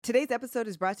Today's episode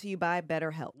is brought to you by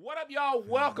BetterHelp. What up, y'all?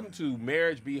 Welcome to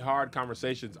Marriage Be Hard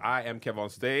Conversations. I am Kev on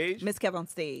stage. Miss Kev on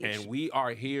stage. And we are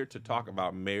here to talk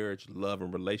about marriage, love,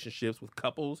 and relationships with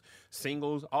couples,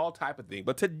 singles, all type of things.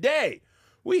 But today,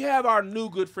 we have our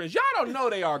new good friends. Y'all don't know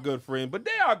they are good friends, but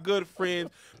they are good friends.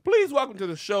 Please welcome to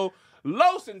the show,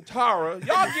 Los and Tara.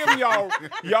 Y'all give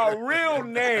me y'all real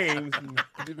names.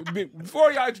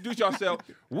 Before y'all introduce yourself,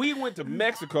 we went to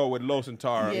Mexico with Los and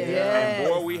Tara. Yes. And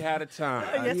boy, we had a time.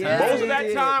 Yes, Most of we that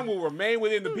did. time will remain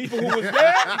within the people who was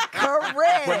there.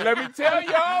 Correct. But let me tell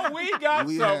y'all, we got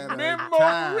We some had a memories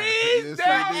time. Yes,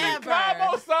 down we in did.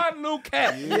 Cabo San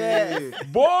Lucas. Yes.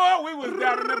 Boy, we was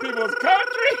down in the people's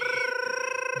country.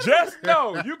 Just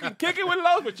know, you can kick it with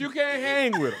Los, but you can't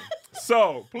hang with them.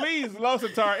 So, please, Los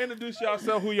and Tara, introduce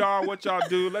yourself, who y'all are, what y'all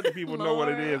do. Let the people know what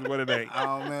it is and what it ain't.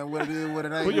 Oh man, what it is, what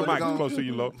it ain't. Put your what mic it gon- close to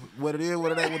you, Lo. What it is,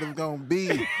 what it ain't, what it's gonna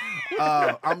be.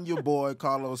 I'm your boy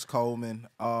Carlos Coleman,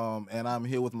 and I'm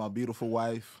here with my beautiful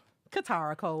wife.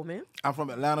 Catarah Coleman. I'm from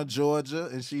Atlanta, Georgia,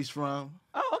 and she's from.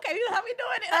 Oh, okay. You know how we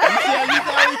doing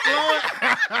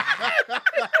it?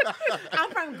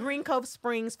 I'm from Green Cove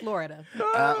Springs, Florida.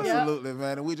 Absolutely,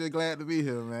 man, and we just glad to be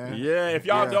here, man. Yeah, if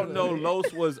y'all Yeah. don't know,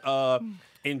 Los was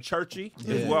in Churchy.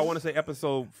 Yes. Well, I want to say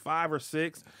episode 5 or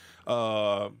 6.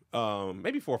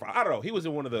 Maybe 4 or 5. I don't know. He was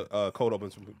in one of the cold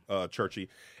opens from Churchy.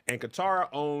 And Catarah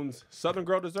owns Southern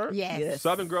Girl Dessert. Yes.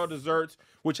 Southern Girl Desserts,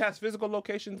 which has physical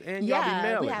locations, and y'all be Yeah,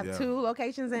 mailing. we have Yeah. 2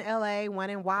 locations in LA, one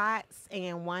in Watts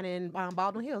and one in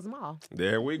Baldwin Hills Mall.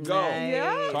 There we go. Nice.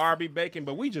 Yeah. Tara be baking,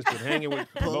 but we just been hanging with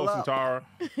Los and up. Tara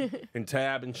and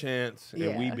Tab and Chance, and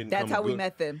Yeah. we've been. That's become how we good-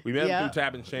 met them. We met Yeah. them through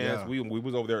Tab and Chance. Yeah. We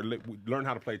was over there. We learned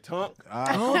how to play tunk.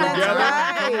 Oh, that's Together.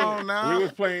 right. Come on now. We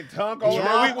was playing tunk over there.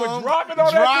 Drop We was 'em. dropping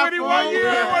on that Drop 21 'em.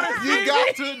 year. What You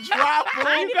got to drop I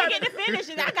them. didn't even get to finish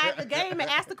it. I got the game and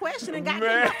asked the question and got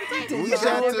Man. kicked off the table. We Sure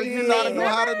got to, you gotta know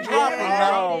how to drop them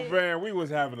now. Oh man, we was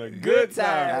having a good time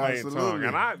time. playing tongue, Absolutely.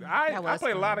 and I That was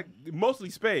play a fun. lot of mostly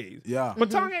spades. Yeah.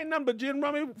 But tongue ain't nothing but gin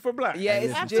rummy for black. Yeah,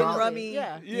 it's Yes, gin Tom. rummy.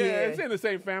 Yeah. yeah, it's in the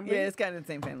same family. Yeah, it's kind of the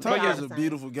same family. Tongue But is yeah. a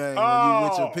beautiful game Oh. when you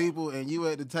with your people and you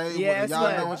at the table Yeah, and it's y'all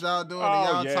fun. know what y'all doing Oh, and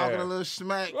y'all yeah. talking a little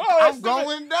smack. Oh, I'm it's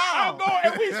going down. I'm going,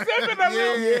 and we sipping a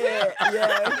little.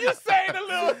 Yeah. You saying a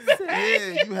little.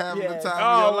 Yeah, you having Yeah. the time Oh,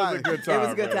 of your it was a life. good time. It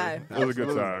was a good man. time. It was a good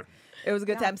Absolutely. time. It was a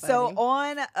good Y'all time. So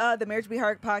funny. on the Marriage Be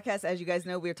Hard podcast, as you guys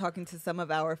know, we're talking to some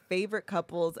of our favorite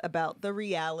couples about the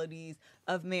realities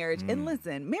of marriage. And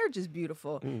listen, marriage is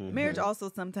beautiful. Marriage also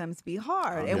sometimes be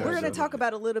hard. And we're going to Absolutely. talk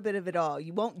about a little bit of it all.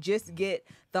 You won't just get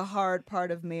the hard part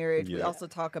of marriage. We Yeah. also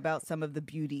talk about some of the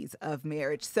beauties of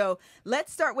marriage. So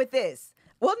let's start with this.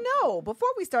 Well, no, before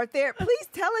we start there, please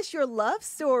tell us your love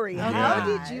story. How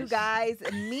did you guys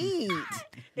meet?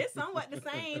 It's somewhat the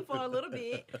same for a little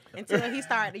bit until he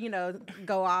started to,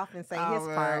 go off and say his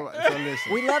part. So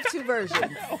listen, We love 2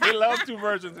 versions. We love 2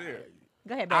 versions here.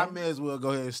 Go ahead, I babe. may as well go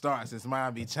ahead and start since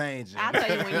mine be changing. I'll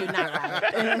tell you when you're not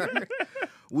right.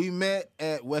 We met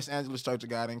at West Angeles Church of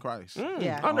God in Christ.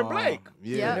 Yeah. Under Blake.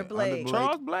 Yeah, Under Blake.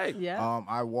 Charles Blake. Yeah.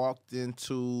 I walked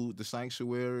into the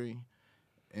sanctuary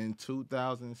in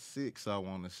 2006, I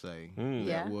want to say.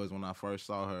 Yeah. That was when I first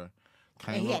saw her.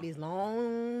 And he had these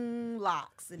long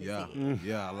locks in his Yeah, head.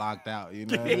 yeah, locked out, you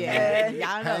know what I mean? Yeah.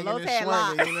 Y'all know Hanging Los and had swinging,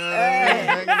 locks. you know what I mean?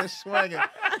 Hanging and swinging.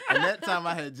 And that time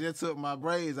I had just took my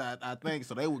braids, I think,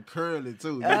 so they were curly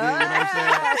too. You know what I'm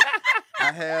saying?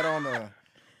 I had on a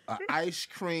ice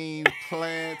cream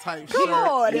plaid type shirt. Come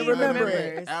on, you and know what I mean?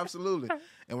 remembers. Absolutely.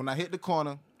 And when I hit the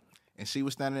corner and she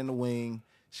was standing in the wing,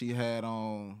 she had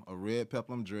on a red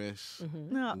peplum dress.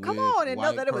 No, come with on and know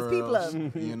white that it was pearls,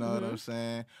 peplum. You know what I'm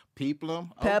saying?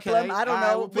 Peplum. Peplum, Okay. I don't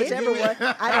know. will pick Whichever you. one.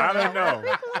 I don't know.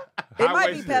 It might be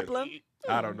High-waisted. peplum.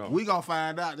 I don't know. We gonna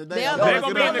find out today. They'll- They're Look,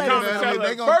 going to be in the look, comments. look, They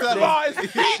They gonna First tell of all, us.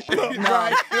 it's peplum.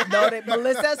 No, that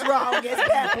Melissa's wrong. It's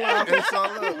peplum. And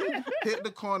so look, hit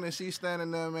the corner. And she's standing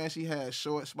there, man. She had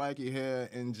short, spiky hair,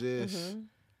 and just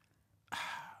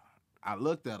I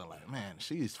looked at her like, man,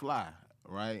 she's fly,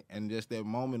 right? And just that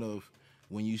moment of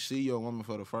when you see your woman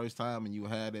for the first time and you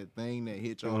had that thing that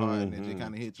hit your heart and it just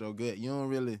kind of hit your gut. You don't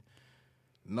really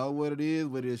know what it is,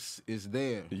 but it's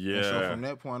there. And so Yeah. from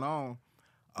that point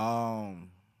on,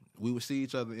 we would see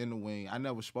each other in the wing. I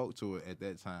never spoke to her at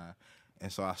that time.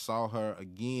 And so I saw her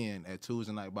again at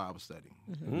Tuesday night Bible study.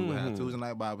 We would have Tuesday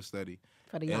night Bible study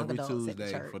For the young every adults at the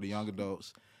Tuesday church. for the young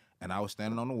adults. And I was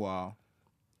standing on the wall.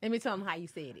 Let me tell them how you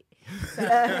said it.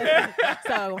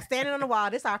 So standing on the wall,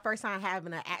 this is our first time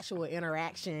having an actual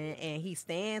interaction, and he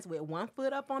stands with one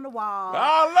foot up on the wall.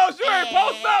 Oh, Los, you ain't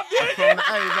post up, did you? Hey, baby, you know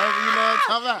what I'm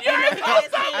talking about?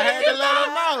 I had to let her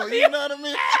know. You know what I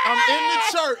mean? I'm in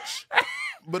the church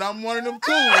but I'm one of them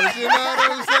coolers, you know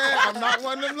what I'm saying? I'm not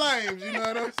one of them lames, you know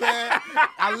what I'm saying?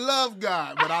 I love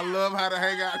God, but I love how to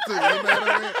hang out too, you know what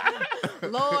I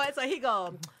mean? Lord, so he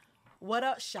go, what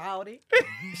up, shawty?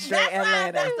 Straight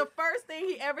Atlanta. That's the first thing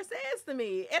he ever says to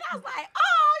me. And I was like,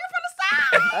 oh, you're from the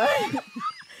South.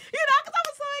 You know, because I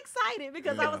was so excited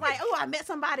because I was like, oh, I met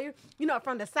somebody, you know,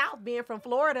 from the South, being from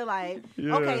Florida. Like,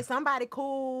 okay, somebody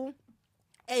cool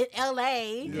in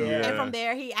L.A. Yeah. And from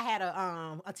there, I had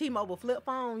a T-Mobile flip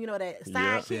phone, you know, that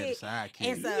sidekick. Sidekick.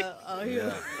 And so,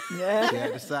 She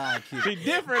had the sidekick. She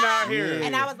different out here.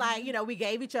 and I was like, you know, we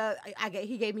gave each other.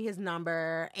 He gave me his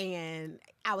number, and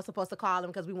I was supposed to call him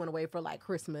because we went away for like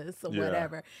Christmas or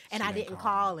whatever, and I didn't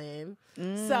call him.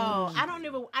 So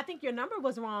I think your number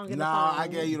was wrong in the phone. I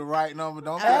gave you the right number.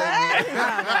 Don't blame me.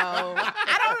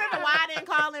 I don't remember why I didn't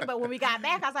call him, but when we got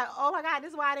back, I was like, oh my God,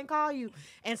 this is why I didn't call you.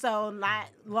 And so not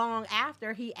long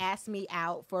after, he asked me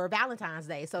out for Valentine's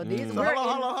Day. So we're in that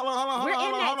time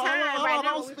right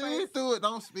now. Don't speed through it.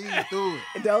 Don't speed through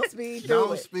it. Don't speed through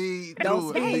Don't it. speed Don't through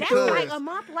it. speed That's through like Because a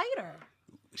month later.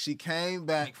 she came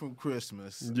back from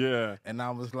Christmas. Yeah. And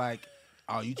I was like,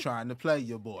 oh, you trying to play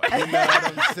your boy. You know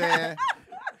what I'm saying?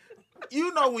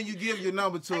 You know when you give your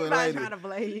number to a Everybody lady, trying to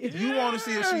play you. you want to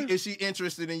see if she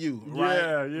interested in you, right?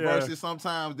 Yeah, yeah. Versus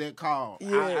sometimes that call.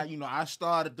 Yeah. I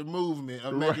started the movement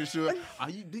of making sure,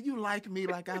 do you like me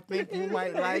like I think you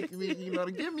might like me? You know,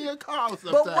 to give me a call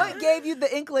sometime. But what gave you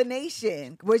the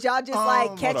inclination? Was y'all just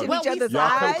like catching Well, each we other's Y'all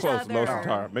come eyes? close, other. Los and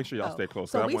Tara. Make sure y'all stay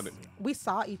close. So I wanted. we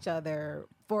saw each other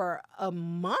for a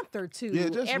month or two. Yeah,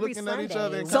 just every looking Sunday. at each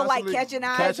other. And So, like, constantly catching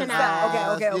eyes catching and stuff.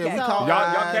 eyes. Okay. Yeah, we So- caught Y'all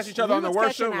eyes. catch each other on the We was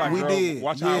worship? catching Like, eyes. We girl, did.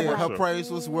 watch our Yeah, her worship.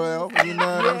 praise was well. You know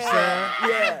what I'm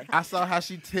saying? Yeah. I saw how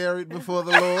she tarried before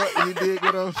the Lord. You dig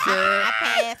what I'm saying? I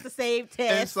passed the same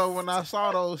test. And so when I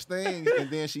saw those things, and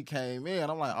then she came in,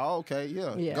 I'm like, oh, okay,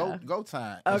 Yeah. go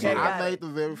time. And Okay, so I got made it. the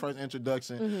very first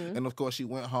introduction, and of course she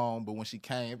went home. But when she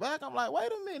came back, I'm like, wait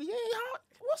a minute,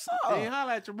 what's up? Hey,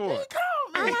 holla at your boy. You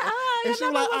called me. I'm like, oh, and your she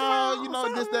was number like, was oh, wrong. you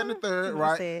know, this, that, and the third, I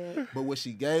right? said, But what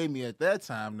she gave me at that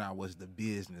time now was the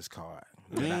business card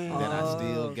that I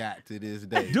still got to this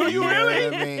day. Do you know really?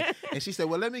 what I mean? And she said,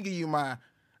 well, let me give you my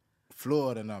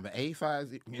Florida number,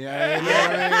 850. Yeah, you know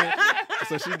what I mean?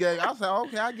 So she gave, I said,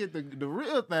 okay, I get the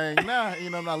real thing now. You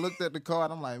know, and I looked at the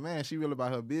card, I'm like, man, she really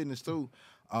about her business too.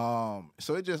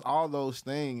 So it just, all those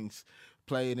things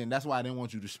played, and that's why I didn't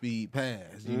want you to speed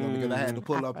past, you know, because I had to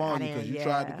pull up on you because you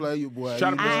tried to play your boy.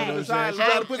 Try to you put know you what to I'm the side. saying?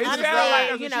 She tried to put you to the side.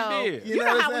 That's what she did. You You know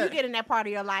know what how I'm when you saying? get in that part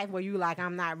of your life where you like,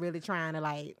 I'm not really trying to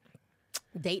like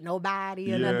date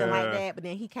nobody or nothing like Yeah. that. But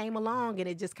then he came along and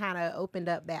it just kind of opened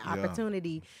up that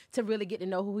opportunity to really get to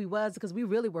know who he was, because we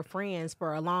really were friends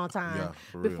for a long time Yeah,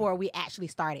 for real. before we actually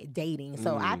started dating.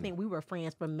 So I think we were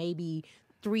friends for maybe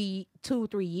 3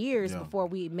 years Yeah. before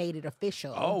we made it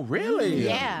official. Oh, really?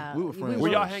 Yeah. We were friends. Were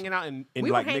y'all first. hanging out in We were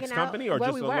like hanging mixed out company or where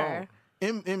just we alone?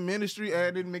 were. In ministry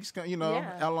and in mixed, you know,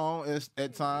 Yeah. alone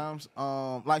at times.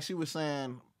 Like she was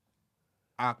saying,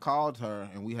 I called her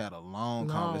and we had a long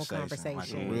conversation,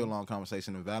 like a real long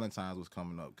conversation. And Valentine's was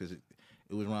coming up because it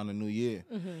was around the new year.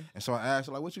 And so I asked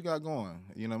her, like, what you got going?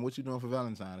 You know, what you doing for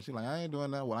Valentine's? She's like, I ain't doing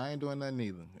that. Well, I ain't doing that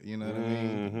neither. You know what I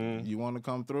mean? You want to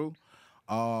come through?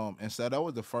 And so that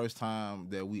was the first time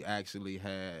that we actually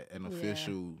had an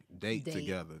official date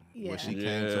together. Where she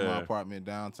came to my apartment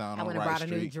downtown I on went and Wright brought a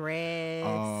Street. new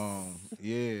dress.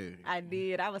 Yeah. I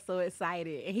did. I was so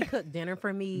excited. And he cooked dinner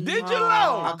for me. Did you,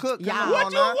 I Lo? cooked. Yeah. Come What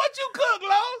on you now. cook,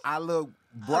 Los? I look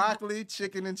broccoli,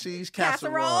 chicken and cheese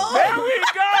casserole. Casserole. There we go.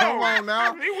 Come on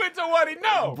now. He went to what he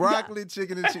know. Broccoli,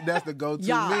 chicken and cheese. That's the go-to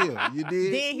Y'all. meal. You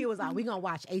did? Then he was like, we going to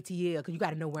watch ATL because you got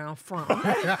to know where I'm from.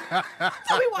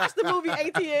 So we watched the movie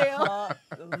ATL.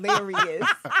 Hilarious.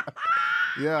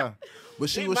 Yeah. But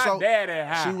she He was my so daddy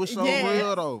high. she was so Yeah.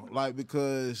 real though. Like,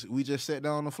 because we just sat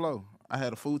down on the floor. I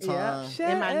had a futon.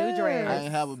 In my new dress. I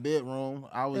didn't have a bedroom.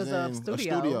 I was It was a in studio. a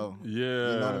studio.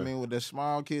 Yeah. You know what I mean? With that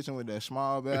small kitchen, with that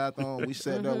small bathroom. We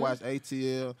sat there, watched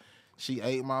ATL. She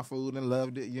ate my food and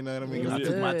loved it. You know what I mean? 'Cause I was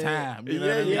took my good. time. You know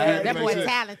Yeah, what I mean? yeah. I had to That make boy sure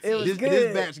talented. It was this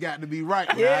good. batch got to be right.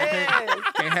 Now. Yes.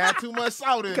 Can't have too much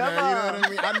salt in Come there. You know on. what I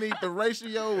mean? I need the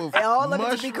ratio of All of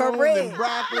it to be mushrooms correct. and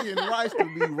broccoli and rice to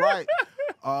be right.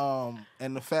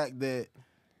 And the fact that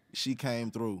she came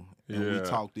through and we Yeah.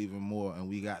 talked even more and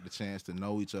we got the chance to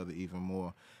know each other even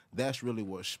more. That's really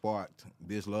what sparked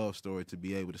this love story to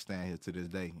be able to stand here to this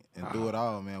day. And through it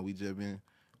all, man, we've been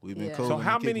Yeah. cool. So and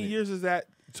how kicking many it. years is that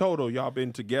total y'all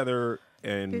been together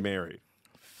and married?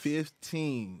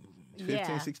 15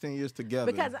 15, 16 years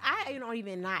together. Because I don't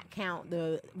even not count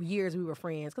the years we were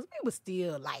friends, because we were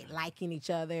still like liking each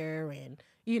other and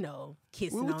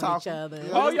kissing we were on talking. each other.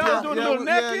 Yeah, Oh, y'all was doing a little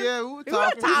necking? Yeah, we were We were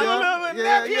talking. talking. We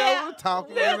were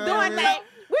talking. We was doing that.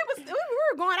 We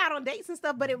were going out on dates and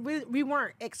stuff, but we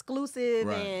weren't exclusive,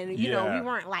 Right. and Yeah. we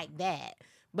weren't like that.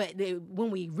 But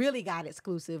when we really got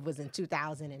exclusive was in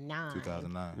 2009.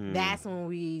 2009. That's when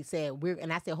we said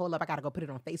and I said, hold up, I gotta go put it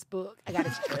on Facebook. I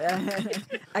gotta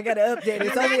I gotta update it.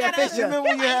 It's only You official. remember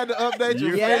when you had to update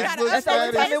your Yeah. Facebook That's the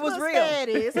only status? time it was real.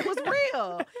 Status. It was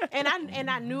real. And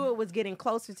I knew it was getting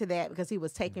closer to that because he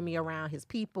was taking me around his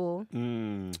people,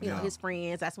 his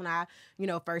friends. That's when I,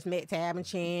 first met Tab and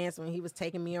Chance, when he was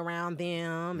taking me around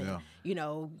them and,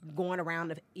 going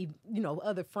around the,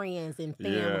 other friends and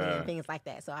family and things like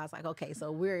that. So I was like, okay,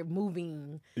 so we're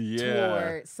moving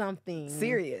toward something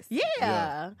serious.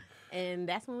 Yeah. And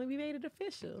that's when we made it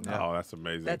official. Oh, that's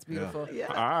amazing. That's beautiful.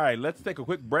 All right, let's take a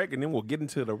quick break and then we'll get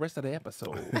into the rest of the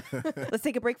episode. Let's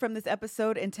take a break from this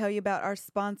episode and tell you about our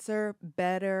sponsor,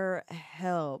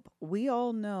 BetterHelp. We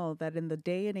all know that in the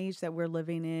day and age that we're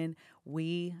living in,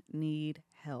 we need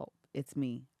help. It's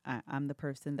me. I'm the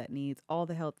person that needs all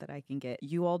the help that I can get.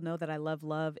 You all know that I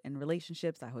love and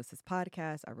relationships. I host this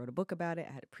podcast. I wrote a book about it.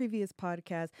 I had a previous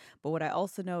podcast. But what I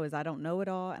also know is I don't know it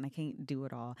all and I can't do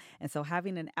it all. And so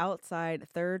having an outside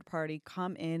third party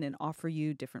come in and offer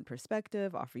you different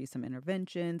perspective, offer you some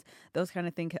interventions, those kind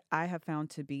of things I have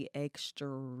found to be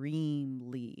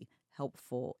extremely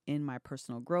helpful in my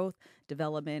personal growth,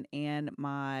 development, and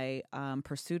my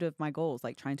pursuit of my goals,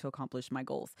 like trying to accomplish my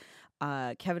goals.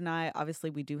 Kevin and I, obviously,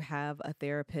 we do have a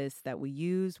therapist that we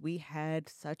use. We had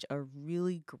such a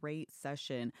really great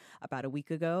session about a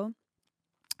week ago.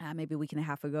 Maybe a week and a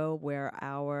half ago,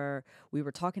 where we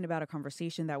were talking about a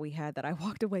conversation that we had that I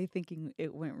walked away thinking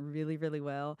it went really, really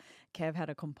well. Kev had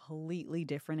a completely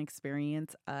different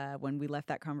experience when we left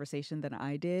that conversation than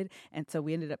I did. And so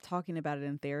we ended up talking about it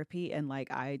in therapy, and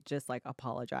I just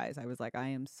apologized. I was like, I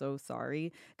am so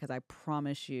sorry, because I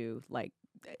promise you,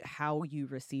 how you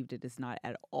received it is not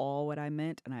at all what I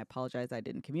meant, and I apologize I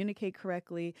didn't communicate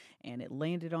correctly and it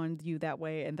landed on you that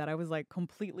way, and that I was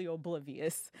completely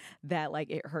oblivious that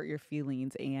it hurt your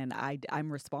feelings, and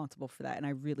I'm responsible for that, and I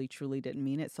really truly didn't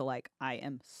mean it. So I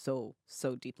am so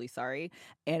deeply sorry.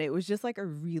 And it was just a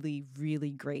really, really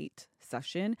great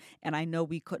session, and I know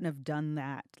we couldn't have done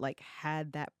that,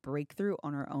 had that breakthrough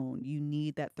on our own. You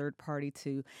need that third party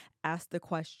to ask the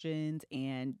questions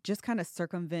and just kind of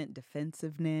circumvent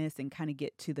defensiveness and kind of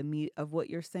get to the meat of what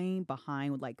you're saying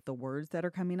behind the words that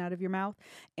are coming out of your mouth.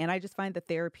 And I just find that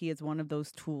therapy is one of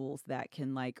those tools that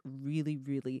can really,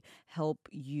 really help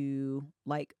you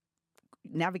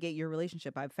navigate your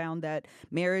relationship. I've found that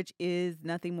marriage is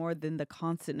nothing more than the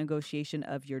constant negotiation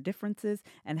of your differences,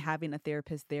 and having a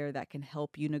therapist there that can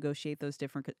help you negotiate those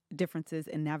differences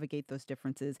and navigate those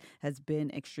differences has been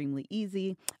extremely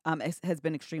easy, has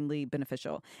been extremely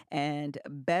beneficial. And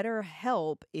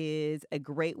BetterHelp is a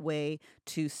great way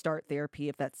to start therapy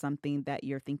if that's something that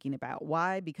you're thinking about.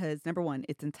 Why? Because number one,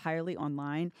 it's entirely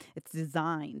online. It's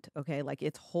designed,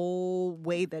 its whole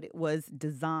way that it was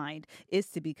designed is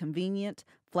to be convenient,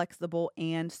 flexible,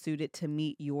 and suited to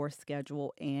meet your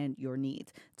schedule and your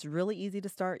needs. It's really easy to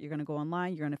start. You're going to go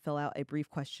online. You're going to fill out a brief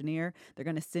questionnaire. They're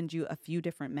going to send you a few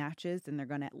different matches, and they're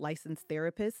going to license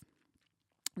therapists.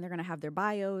 And they're going to have their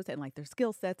bios and their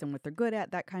skill sets and what they're good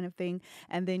at, that kind of thing.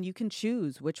 And then you can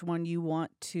choose which one you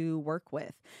want to work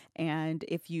with. And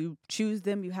if you choose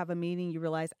them, you have a meeting, you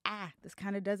realize, this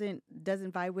kind of doesn't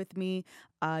vibe with me.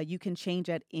 You can change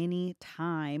at any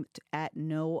time at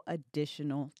no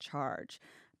additional charge.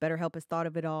 BetterHelp has thought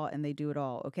of it all, and they do it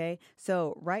all, okay?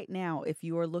 So right now, if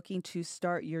you are looking to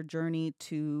start your journey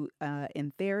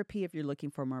in therapy, if you're looking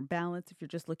for more balance, if you're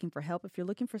just looking for help, if you're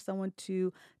looking for someone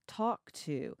to talk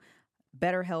to,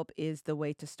 BetterHelp is the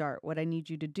way to start. What I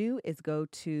need you to do is go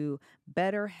to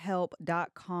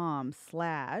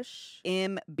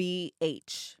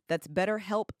betterhelp.com/MBH. That's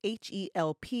BetterHelp,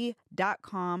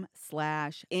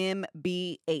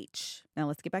 HELP.com/MBH. Now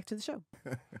let's get back to the show.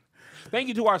 Thank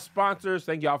you to our sponsors.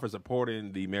 Thank y'all for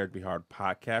supporting the Marriage Be Hard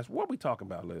podcast. What are we talking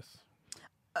about, Liz?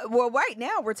 Well, right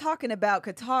now we're talking about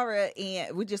Catarah,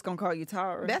 and we're just going to call you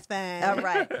Tara. That's fine. All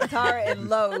right. Catarah and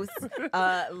Los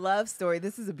love story.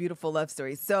 This is a beautiful love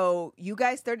story. So you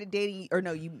guys started dating,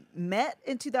 you met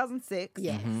in 2006.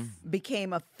 Yes.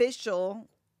 Became official.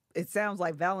 It sounds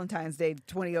like Valentine's Day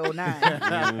 2009.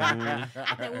 I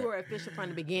think we were official from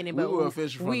the beginning. But we were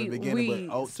official from the beginning,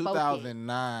 but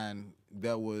 2009,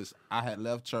 I had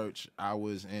left church. I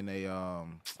was in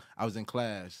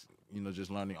class,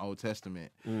 just learning Old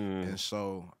Testament. And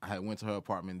so I had went to her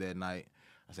apartment that night.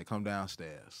 I said, come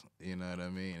downstairs. You know what I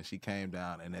mean? And she came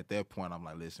down, and at that point, I'm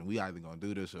like, listen, we either gonna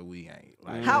do this or we ain't.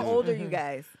 Like, How old are you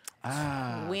guys?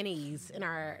 20s in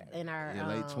our late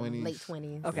 20s. Late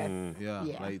 20s. Okay. Yeah,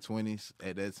 Yeah. late 20s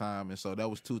at that time. And so that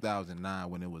was 2009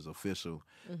 when it was official,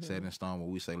 set in stone, where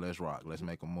we say, let's rock, let's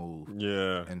make a move.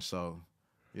 Yeah. And so,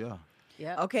 yeah.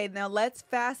 Yep. Okay, now let's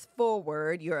fast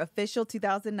forward your official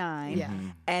 2009. Yeah.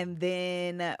 And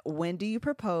then when do you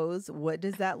propose? What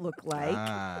does that look like?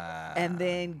 And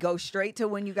then go straight to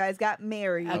when you guys got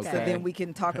married. So Okay. then we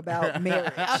can talk about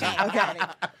marriage. Okay.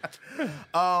 Got it.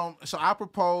 So I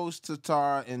proposed to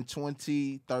Tara in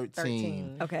 2013.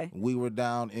 13. Okay. We were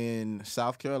down in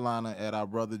South Carolina at our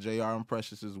brother J.R. and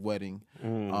Precious's wedding.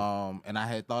 And I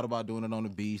had thought about doing it on the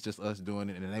beach, just us doing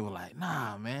it. And they were like,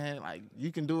 nah, man, like,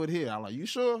 you can do it here. I'm like, you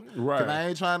sure? Right. Because I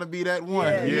ain't trying to be that one.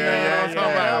 Yeah, You know yeah, what I'm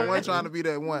talking about? yeah. I wasn't trying to be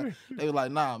that one. They were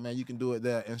like, nah, man, you can do it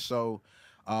there. And so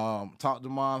talked to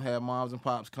mom, had moms and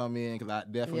pops come in because I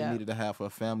definitely needed to have her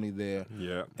family there.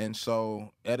 Yeah. And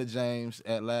so Etta James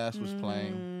at last was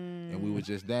playing, and we were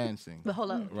just dancing. But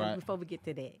hold up, Right. before we get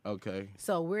to that. Okay.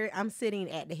 So I'm sitting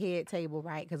at the head table,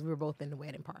 right? Because we were both in the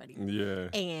wedding party. Yeah.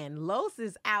 And Los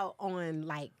is out on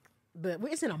like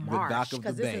it's in a marsh dock of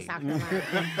because the this bay. is South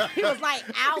Carolina. He was like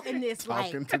out in this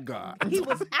Talking like to God. he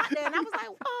was out there, and I was like,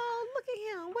 oh, look at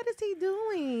him. What is he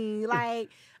doing? Like,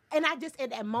 and I just at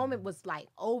that moment was like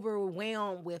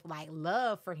overwhelmed with like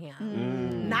love for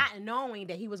him, not knowing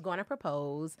that he was going to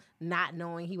propose, not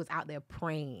knowing he was out there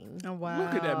praying. Oh, wow.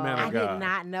 Look at that man of I God. did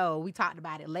not know. We talked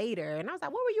about it later, and I was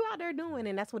like, "What were you out there doing?"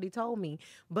 And that's what he told me.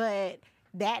 But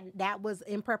that was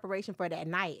in preparation for that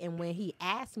night. And when he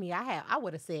asked me, I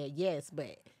would have said yes,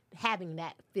 but having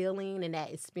that feeling and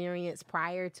that experience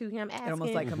prior to him asking,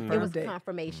 almost like it was confirmed it.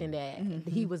 confirmation that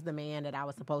he was the man that I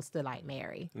was supposed to like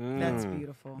marry. That's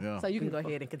beautiful. Yeah. So you can go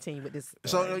ahead and continue with this.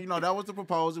 So, that was the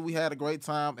proposal. We had a great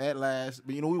time at last.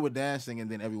 But, we were dancing, and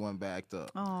then everyone backed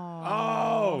up.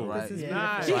 Oh, Right. this is Yeah.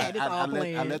 nice. She So had this all I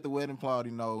planned. let the wedding party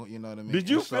know, you know what I mean? Did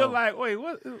you And so- feel like, wait,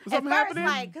 what? At Something first, happening?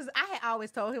 like, because I had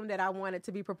always told him that I wanted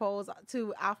to be proposed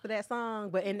to after that song,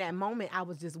 but in that moment, I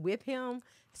was just with him,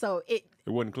 so it It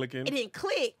wasn't clicking? didn't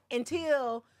click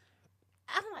until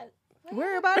I'm like,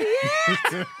 Where everybody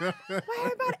at? where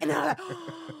everybody? And I'm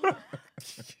like,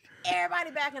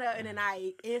 everybody backing up, and then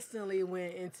I instantly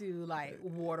went into like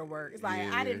waterworks.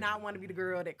 Like I did not want to be the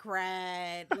girl that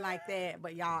cried like that,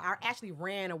 but y'all, I actually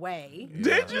ran away.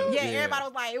 Did you? Yeah, everybody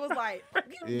was like, it was like,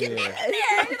 get Yeah. back in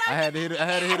there. You know? I had to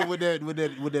hit it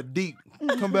with that deep.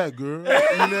 Come back, girl.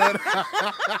 You know?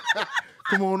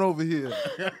 Come on over here.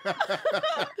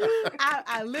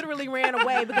 I literally ran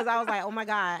away because I was like, oh my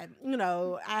God,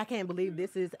 I can't believe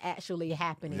this is actually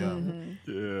happening.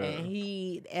 Yeah. Yeah.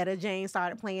 And Etta James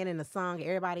started playing in the song.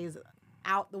 Everybody's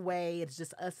out the way. It's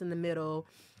just us in the middle.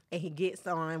 And he gets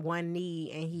on one knee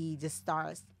and he just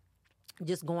starts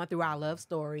just going through our love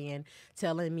story and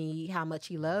telling me how much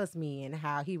he loves me and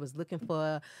how he was looking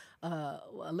for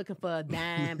a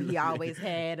dime. He always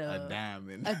had A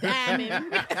diamond. a diamond.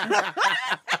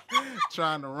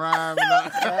 Trying to rhyme.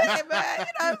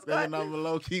 And But I'm a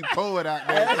low-key poet out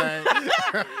there.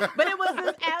 but it was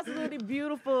just absolutely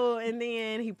beautiful. And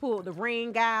then he pulled the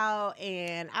ring out,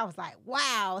 and I was like,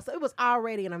 wow. So it was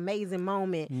already an amazing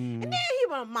moment. And then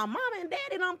my mama and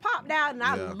daddy done popped out, and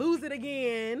I Yeah. lose it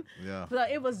again. Yeah. So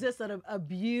it was just a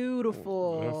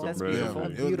beautiful. That's beautiful. It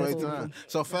was a great beautiful. time.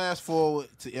 So fast forward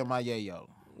to MIA.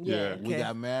 Yeah. We Okay.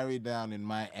 got married down in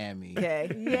Miami. Okay.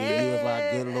 The year of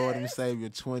our good Lord and Savior,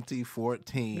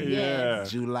 2014. Yeah.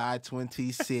 July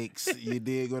 26th. You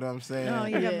dig what I'm saying? Oh,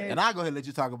 you got married. And I'll go ahead and let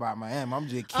you talk about Miami. I'm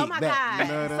just kick Oh my back. God.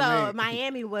 You know what So I mean?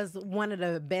 Miami was one of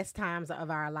the best times of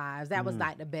our lives. That was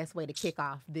like the best way to kick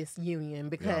off this union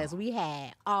because we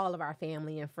had all of our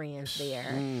family and friends there.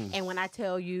 And when I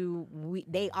tell you,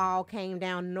 they all came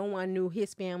down. No one knew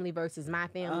his family versus my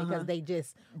family because they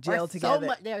just Gelled are together. So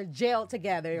much, they're gelled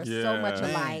together. They're so much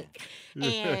Yeah. alike.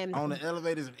 And On the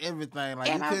elevators and everything. Like,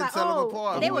 and you I was couldn't like, tell them oh,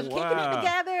 apart. they were kicking it Wow.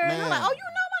 together. And I'm like, Man.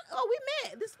 oh, we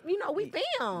met. This, we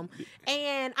filmed.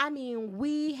 And I mean,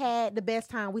 we had the best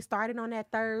time. We started on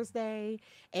that Thursday,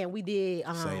 and we did.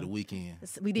 Say the weekend.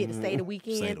 We did the Stay the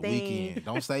Weekend Say the thing. weekend.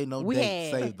 Don't say no We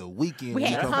date. had- Say the weekend. we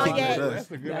when you had come kick cognac. with us.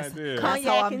 That's a good That's- idea. That's how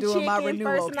Cognac I'm and doing my chicken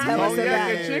renewal. first Tell night. us Cognac about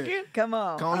and it. chicken? Come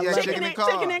on. Cognac, I love chicken, it. and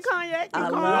carbs. Chicken and cognac. I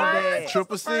and love carbs. it.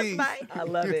 Triple First C. night. I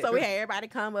love it. So we had everybody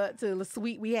come up to the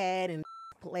suite we had and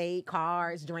played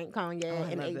cards, drank cognac, Oh, I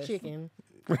and love ate this. chicken.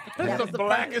 That's the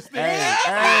blackest thing.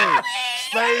 Hey,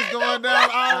 spades going down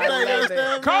all day. You love it.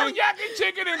 understand me? Cognac and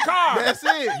chicken and carbs. That's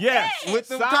it. Yes. With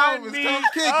them Sign Colomans, me come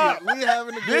kick up. it. We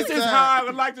having a good This time. is how I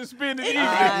would like to spend an evening.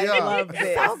 I Yeah. love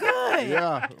this. So good.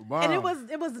 Yeah, bomb. And it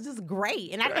was just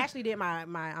great. And I actually did my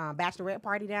bachelorette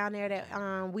party down there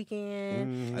that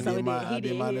weekend. I So did he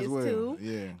did mine his as well. too.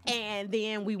 Yeah. And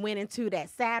then we went into that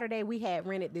Saturday. We had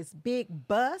rented this big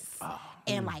bus,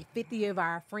 and like 50 of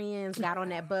our friends got on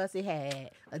that bus. It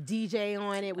had a DJ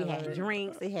on it. We had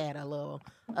drinks. It had a little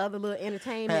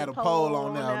entertainment. Had a pole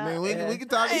on there. I mean, we can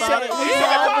talk Yeah. about it.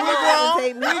 Yeah.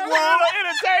 We grown. Entertainment.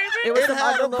 It was It some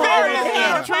had other a little party. It entertainment.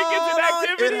 had trinkets and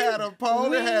activities. It had a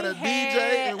pole. It had a We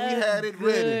DJ, and we had it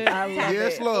ready. good time.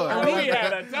 Yes, Lord. And We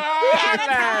had a time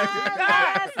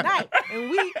last night. And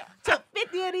we took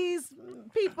 50 of these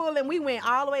people and we went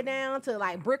all the way down to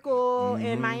like Brickell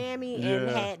in Miami and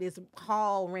Yeah. had this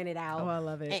hall rented out. Oh, I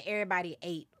love it. And everybody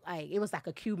ate. Like it was like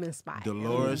a Cuban spot.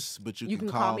 Dolores, but you can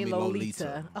call me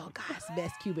Lolita. Oh God, it's the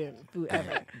best Cuban food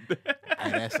ever.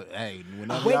 Hey, that's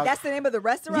whenever Wait, y'all- that's the name of the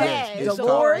restaurant? Yes, it's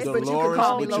Dolores, called but you can Dolores,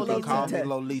 call me but you can call me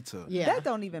Lolita. Lolita. Yeah. That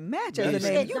don't even match as It's-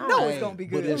 a name. You it know don't. it's going to be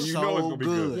But good. it's You so know it's gonna be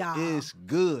good. Yeah. It's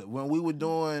good. When we were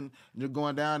going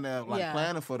down there, like Yeah.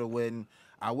 planning for the wedding,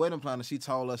 our wedding planner, she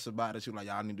told us about it. She was like,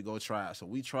 y'all need to go try it. So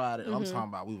we tried it. I'm talking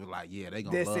about, we were like, yeah, they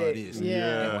going to This love it. this.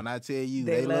 Yeah. And when I tell you,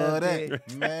 They they love loved that.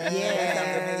 it. Man.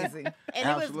 Yeah. Sounds amazing. And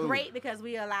it was Absolutely. great because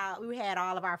we had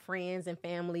all of our friends and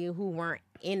family who weren't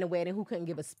in the wedding, who couldn't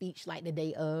give a speech like the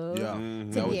day of, Yeah. Mhm.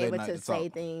 to That was be their able night to to say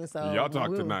talk. things. So Y'all talk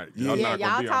we were- tonight. Yeah. Y'all Yeah, not y'all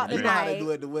gonna be talk on the You know how they tonight.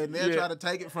 do at the wedding. They'll Yeah. try to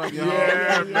take it from you.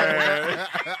 Yeah, man.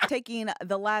 Taking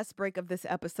the last break of this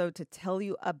episode to tell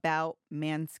you about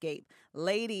Manscaped.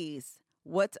 Ladies,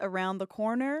 what's around the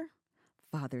corner?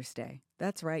 Father's Day.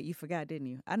 That's right. You forgot, didn't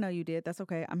you? I know you did. That's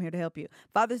okay. I'm here to help you.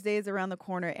 Father's Day is around the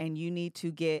corner, and you need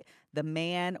to get the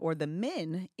man or the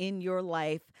men in your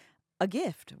life a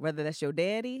gift, whether that's your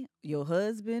daddy, your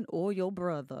husband, or your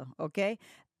brother. Okay?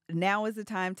 Now is the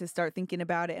time to start thinking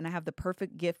about it, and I have the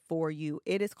perfect gift for you.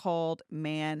 It is called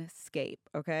Manscaped,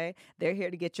 okay? They're here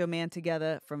to get your man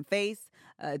together from face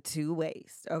to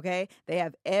waist, okay? They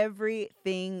have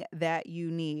everything that you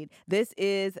need. This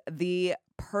is the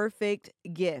perfect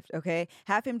gift, okay?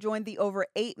 Have him join the over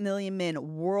 8 million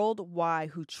men worldwide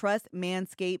who trust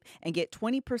Manscaped and get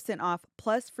 20% off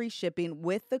plus free shipping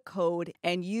with the code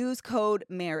and use code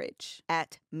MARRIAGE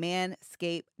at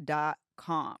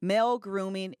manscaped.com. Male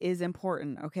grooming is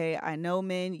important, okay? I know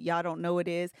men, y'all don't know it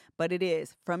is, but it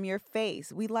is. From your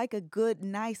face. We like a good,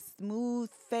 nice, smooth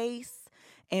face.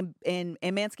 And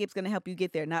Manscaped's going to help you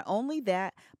get there. Not only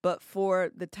that, but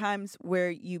for the times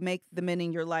where you make the men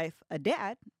in your life a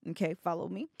dad, okay, follow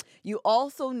me. You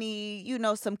also need,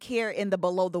 some care in the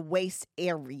below the waist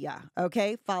area,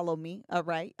 okay? Follow me, all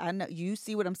right? I know you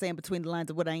see what I'm saying between the lines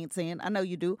of what I ain't saying. I know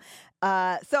you do.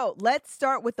 So let's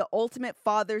start with the ultimate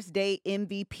Father's Day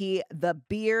MVP, the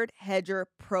Beard Hedger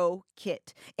Pro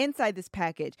Kit. Inside this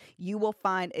package, you will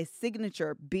find a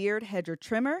signature beard hedger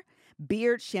trimmer,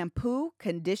 beard shampoo,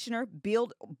 conditioner,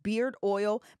 beard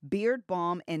oil, beard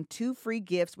balm, and 2 free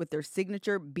gifts with their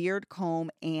signature beard comb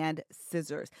and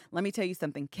scissors. Let me tell you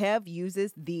something. Kev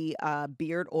uses the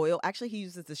beard oil. Actually, he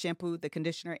uses the shampoo, the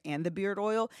conditioner, and the beard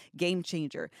oil. Game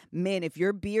changer. Men, if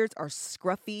your beards are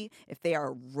scruffy, if they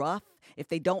are rough, if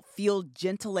they don't feel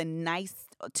gentle and nice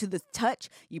to the touch,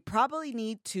 you probably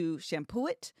need to shampoo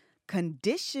it,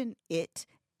 condition it,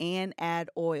 and add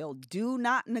oil. Do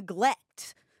not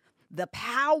neglect the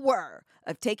power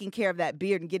of taking care of that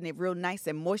beard and getting it real nice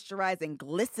and moisturized and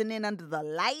glistening under the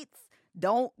lights.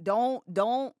 Don't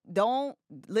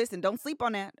listen, don't sleep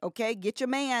on that, okay? Get your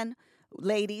man,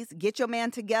 ladies, get your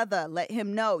man together. Let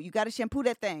him know. You got to shampoo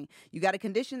that thing. You got to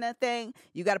condition that thing.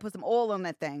 You got to put some oil on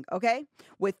that thing, okay?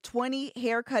 With 20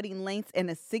 hair cutting lengths and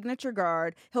a signature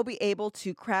guard, he'll be able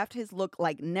to craft his look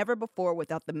like never before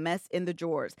without the mess in the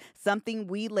drawers. Something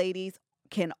we ladies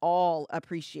can all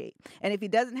appreciate. And if he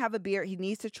doesn't have a beard, he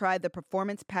needs to try the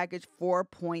Performance Package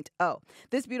 4.0.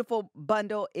 This beautiful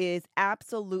bundle is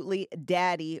absolutely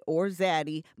daddy or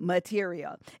zaddy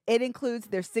material. It includes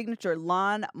their signature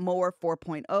Lawn Mower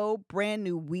 4.0, brand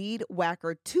new Weed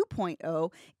Whacker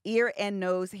 2.0, ear and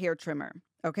nose hair trimmer.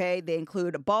 Okay, they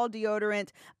include a ball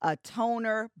deodorant, a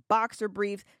toner, boxer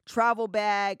briefs, travel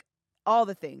bag, all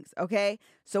the things, okay?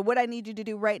 So what I need you to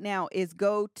do right now is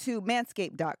go to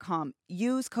manscaped.com,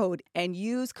 use code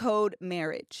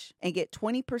MARRIAGE, and get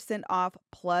 20% off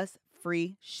plus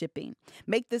free shipping.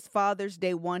 Make this Father's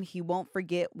Day one he won't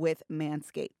forget with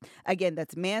Manscaped. Again,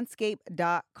 that's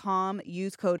manscaped.com.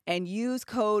 Use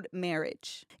code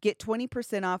marriage. Get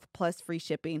 20% off plus free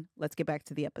shipping. Let's get back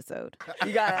to the episode.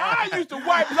 You got I used to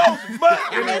wipe those butt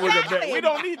when it was a day. We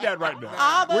don't need that right now.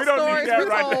 All those we don't stories need that we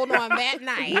right told now. on that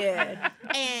night. Yeah.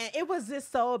 And it was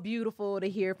just so beautiful to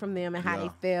hear from them and how Yeah. they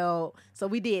felt. So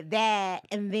we did that.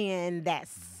 And then that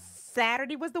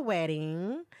Saturday was the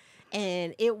wedding.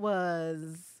 And the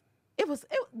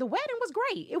wedding was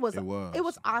great. It was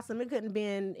awesome. It couldn't have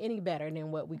been any better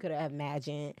than what we could have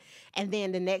imagined. And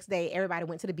then the next day, everybody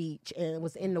went to the beach and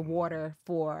was in the water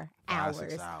for 5, hours.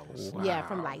 6 hours. Yeah, Wow.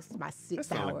 from like my 6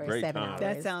 sounds like a hours, great 7 time. hours.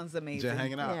 That sounds amazing. Just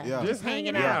hanging out. Yeah. Yeah. Just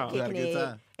hanging Yeah. out, We had a kicking good it.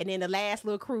 time. And then the last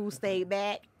little crew stayed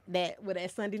back with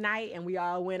that Sunday night, and we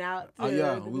all went out. To, Oh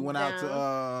yeah, we went out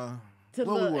to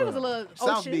where we it was a were? little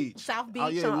South ocean, Beach. South Beach Oh,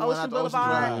 yeah, on we went Ocean out to Ocean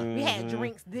Boulevard. Drive. We had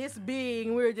drinks this big,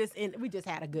 and we just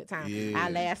had a good time. Yeah. Our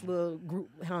last little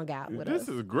group hung out with This us.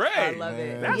 is great. I love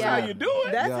it. That's Yeah. how you do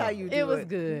it. That's Yeah. how you do It was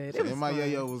good. It was And my fun.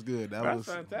 yo-yo was good. That That's was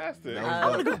fantastic. that was I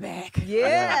want to dope. go back.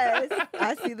 Yes.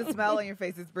 I see the smile on your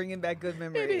face. It's bringing back good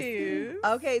memories. It is.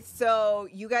 Okay, so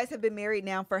you guys have been married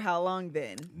now for how long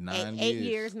then? 9 8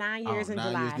 years, 9 years in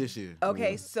 9 July. years this year.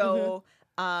 Okay, Yeah. so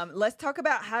let's talk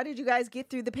about how did you guys get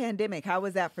through the pandemic? How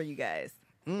was that for you guys?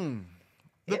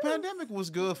 The pandemic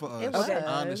was good for us. It was.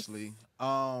 Honestly.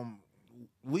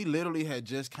 We literally had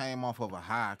just came off of a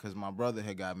high because my brother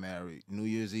had got married New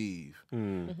Year's Eve,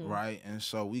 right? And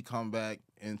so we come back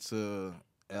into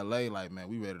LA like, man,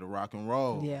 we ready to rock and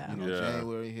roll. Yeah. You know, Yeah.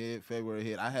 January hit, February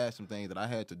hit. I had some things that I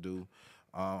had to do,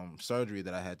 surgery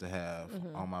that I had to have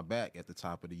on my back at the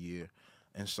top of the year.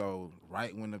 And so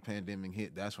right when the pandemic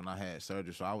hit, that's when I had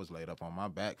surgery. So I was laid up on my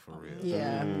back for real.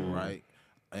 Yeah. Right?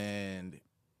 And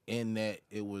in that,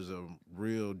 it was a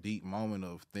real deep moment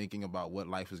of thinking about what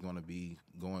life is going to be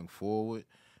going forward,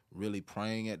 really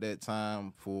praying at that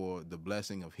time for the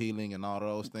blessing of healing and all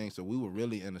those things. So we were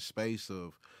really in a space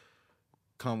of,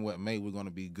 come what may, we're going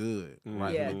to be good,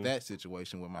 right? Yeah. With that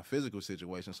situation, with my physical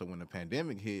situation. So when the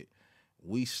pandemic hit,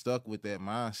 we stuck with that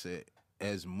mindset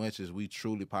as much as we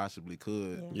truly possibly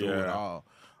could through it Yeah. all.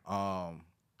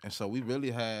 And so we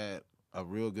really had a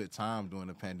real good time during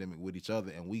the pandemic with each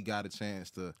other, and we got a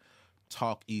chance to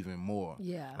talk even more.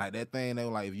 Yeah. Like that thing, they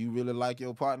were like, if you really like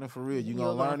your partner for real, you You're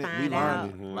gonna learn gonna it. We find out.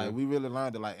 learned it. Like we really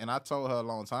learned it. Like, and I told her a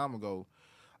long time ago,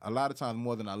 a lot of times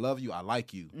more than I love you, I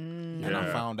like you. And I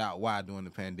Yeah. found out why during the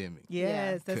pandemic.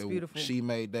 Yes, that's 'Cause beautiful. She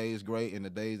made days great, and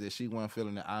the days that she wasn't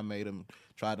feeling it, I made them,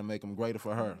 tried to make them greater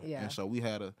for her. Yeah. And so we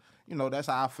had that's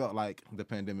how I felt like the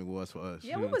pandemic was for us.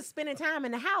 Yeah, we was spending time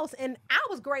in the house, and I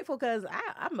was grateful because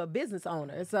I'm a business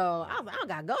owner, so I was like, I don't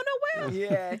gotta go nowhere.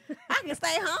 Yeah. I can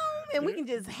stay home, and we can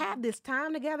just have this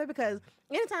time together because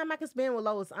anytime I can spend with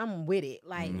Lois, I'm with it.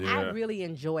 Like, I Yeah. really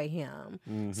enjoy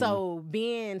him. So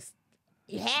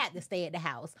you had to stay at the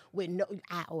house with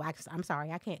I'm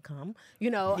sorry, I can't come. I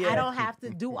don't have to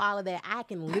do all of that. I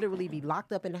can literally be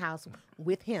locked up in the house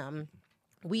with him.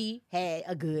 We had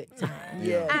a good time.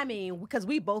 Yeah. I mean, because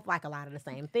we both like a lot of the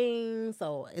same things.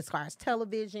 So as far as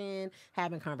television,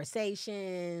 having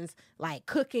conversations, like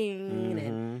cooking,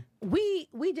 and we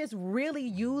just really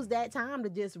use that time to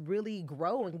just really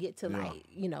grow and get to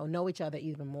know each other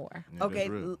even more. Yeah, Okay, that's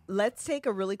real. let's take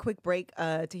a really quick break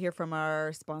to hear from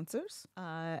our sponsors.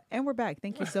 And we're back.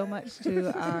 Thank you so much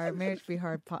to our Marriage Be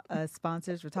Hard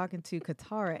sponsors. We're talking to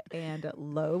Catarah and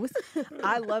Lowe's.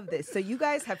 I love this. So you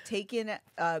guys have taken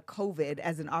COVID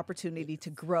as an opportunity to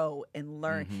grow and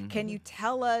learn. Can you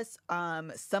tell us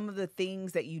some of the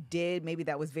things that you did, maybe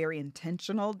that was very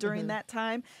intentional during that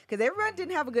time? Because everyone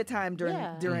didn't have a good time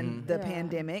during the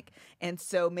pandemic. And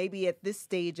so maybe at this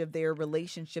stage of their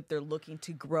relationship, they're looking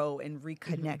to grow and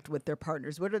reconnect with their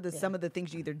partners. What are some of the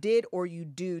things you either did or you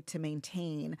do to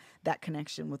maintain that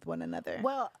connection with one another?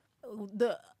 Well,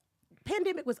 the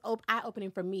pandemic was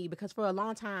eye-opening for me because for a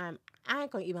long time, I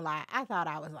ain't gonna even lie, I thought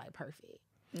I was like perfect.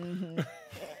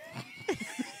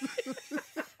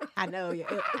 I know.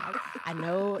 I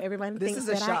know everyone This thinks is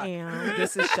a that shock. I am.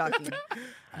 This is shocking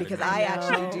because I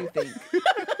actually do think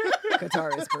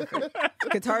Catarah is perfect.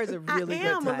 Catarah is a really I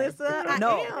am, good time. Melissa. I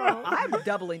no, am. I'm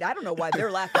doubling. I don't know why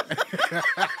they're laughing.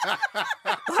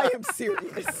 I am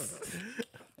serious.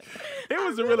 It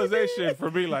was a realization for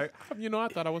me, like, I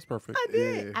thought I was perfect. I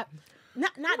did.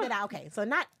 Not that so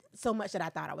not so much that I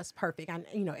thought I was perfect.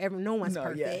 No one's No,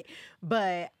 perfect,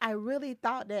 but I really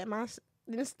thought that my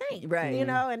didn't stink, Right. And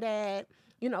that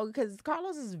because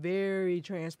Carlos is very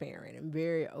transparent and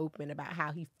very open about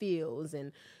how he feels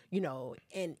and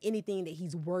and anything that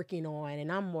he's working on,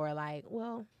 and I'm more like,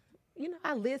 well,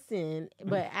 I listened,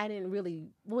 but I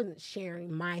wasn't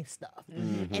sharing my stuff.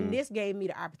 Mm-hmm. And this gave me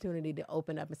the opportunity to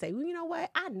open up and say, well, you know what?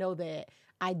 I know that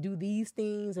I do these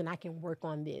things and I can work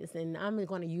on this. And I'm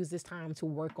going to use this time to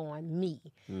work on me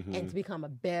and to become a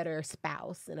better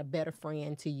spouse and a better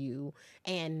friend to you,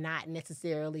 and not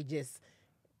necessarily just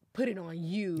put it on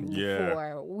you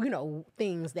for,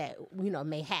 things that,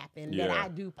 may happen, that I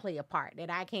do play a part, that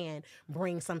I can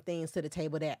bring some things to the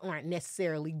table that aren't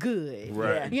necessarily good,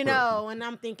 Right. and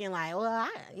I'm thinking like, well,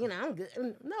 I'm good.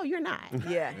 No, you're not.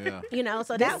 Yeah.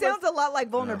 So This that sounds a lot like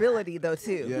vulnerability, though,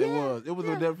 too. Yeah,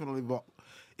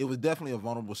 it was definitely a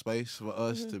vulnerable space for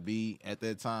us to be at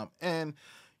that time. And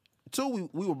two,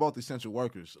 we were both essential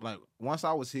workers. Like, once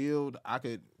I was healed, I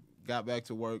got back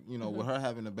to work, with her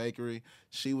having a bakery,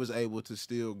 she was able to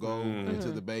still go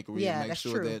into the bakery and make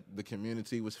sure that the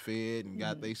community was fed and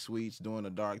got their sweets during a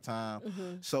dark time.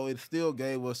 So it still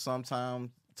gave us some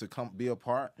time to be a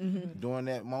part during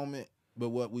that moment. But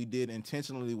what we did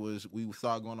intentionally was we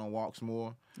started going on walks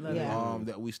more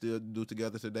that we still do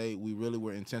together today. We really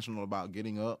were intentional about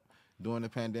getting up during the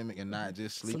pandemic and not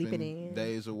just sleeping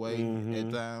days away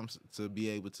at times, to be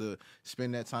able to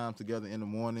spend that time together in the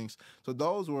mornings. So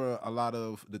those were a lot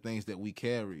of the things that we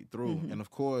carried through. And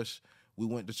of course, we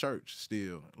went to church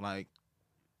still. Like,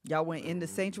 y'all went in the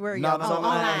sanctuary? No. Y'all was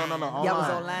Online.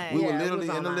 online. We were literally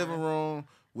in the living room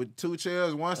with 2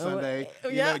 chairs one Sunday.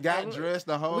 Got dressed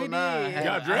the whole nine.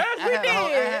 Got dressed? I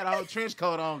had a whole trench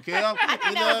coat on, Kim. You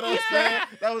know what I'm saying?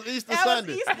 That was Easter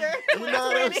Sunday. You know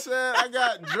what I'm saying? I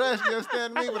got dressed, you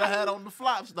understand me? But I had on the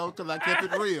flops, though, because I kept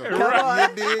it real. Right.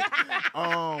 You dig?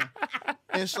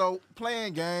 And so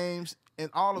playing games and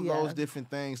all of those different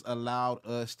things allowed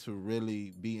us to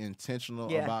really be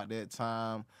intentional about that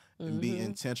time. And be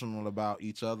intentional about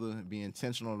each other, be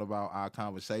intentional about our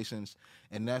conversations.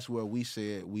 And that's where we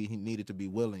said we needed to be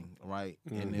willing, right,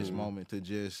 in this moment, to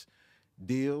just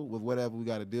deal with whatever we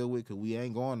got to deal with, because we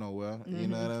ain't going nowhere. You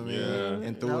know what I mean? Yeah.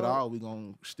 And through it all, we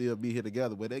going to still be here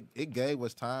together. But it gave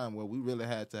us time where we really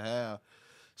had to have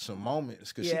some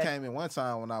moments. Because she came in one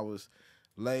time when I was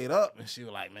laid up, and she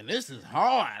was like, man, this is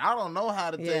hard. I don't know how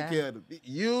to take care of it.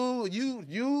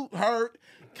 You hurt,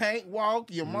 can't walk,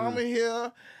 your mama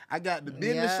here, I got the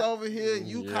business over here,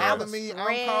 you calling me,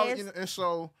 I'm calling you. And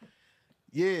so,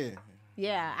 Yeah,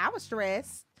 I was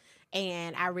stressed,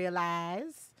 and I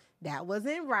realized that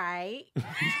wasn't right.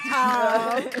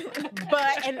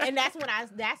 But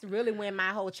that's really when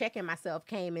my whole checking myself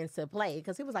came into play,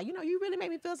 because he was like, you really made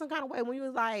me feel some kind of way when you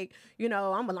was like,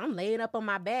 I'm laying up on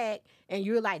my back and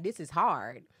you're like, this is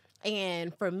hard.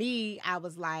 And for me, I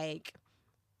was like,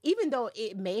 even though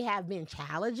it may have been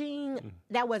challenging,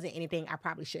 that wasn't anything I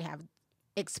probably should have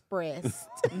expressed,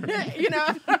 in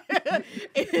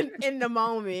the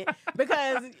moment,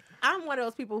 because I'm one of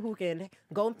those people who can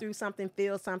go through something,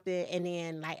 feel something, and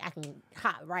then like I can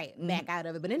hop right back out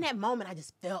of it. But in that moment, I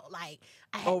just felt like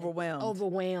I had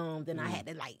overwhelmed, and I had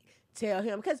to like tell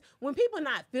him, because when people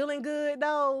not feeling good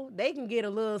though, they can get a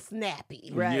little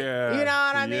snappy, right? Yeah. You know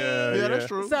what I mean? Yeah, that's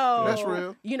true. So that's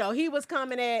real. He was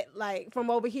coming at like from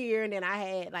over here, and then I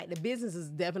had like the business is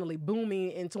definitely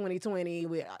booming in 2020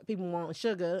 with people wanting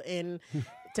sugar and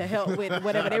to help with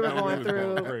whatever they were going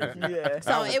through.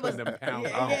 So it was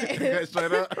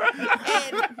straight up.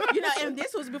 And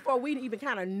this was before we even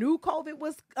kind of knew COVID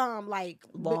was like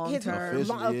long term.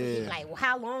 Like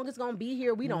how long it's gonna be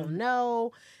here, we don't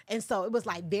know. And so it was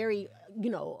like very,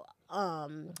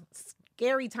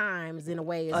 scary times in a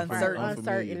way,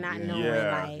 uncertain, not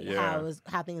knowing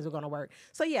how things were gonna work.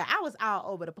 So I was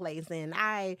all over the place, and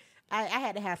I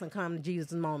had to have some come to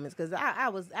Jesus moments, because I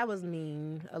was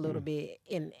mean a little bit,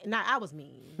 and I was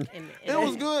mean. It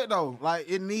was good though, like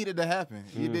it needed to happen.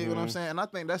 You dig what I'm saying? And I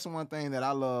think that's the one thing that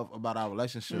I love about our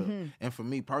relationship. And for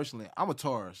me personally, I'm a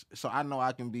Taurus, so I know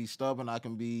I can be stubborn, I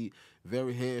can be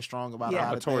very headstrong about a lot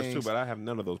I'm a of Taurus things. too, but I have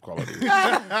none of those qualities.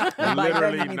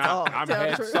 Literally not. I'm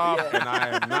head soft, and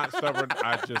I am not stubborn.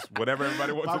 I just whatever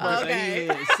everybody wants to Okay.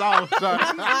 say. Soft,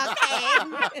 I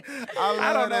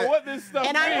don't know what this stuff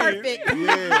and means. I'm perfect.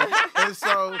 Yeah. And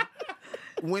so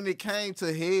when it came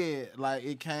to head, like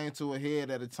it came to a head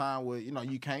at a time where,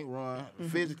 you can't run.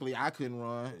 Physically, I couldn't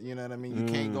run. You know what I mean? You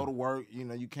can't go to work.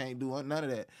 You can't do none of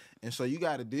that. And so you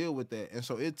got to deal with that. And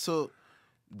so it took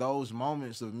those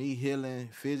moments of me healing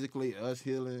physically, us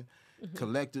healing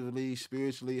collectively,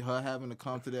 spiritually, her having to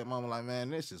come to that moment like, man,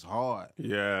 this is hard.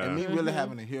 Yeah. And me really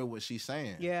having to hear what she's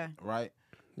saying. Yeah. Right?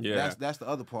 Yeah. That's the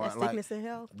other part. That's Like, sickness and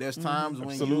health. there's times when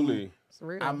Absolutely. It's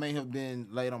real. I may have been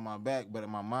laid on my back, but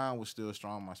my mind was still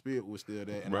strong, my spirit was still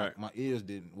there, and Right. my ears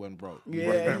wasn't broke. Yeah,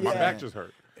 Right. My yeah. back just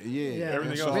hurt. Yeah,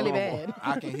 Everything and else so really bad.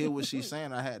 I can hear what she's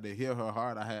saying. I had to hear her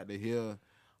heart. I had to hear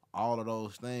all of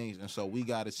those things, and so we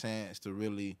got a chance to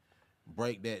really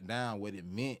break that down. What it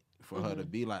meant for her to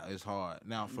be like, it's hard.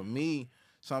 Now, for me,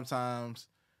 sometimes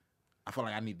I feel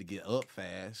like I need to get up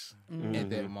fast at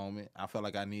that moment. I felt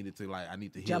like I need to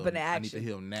heal. Jump into I need to action.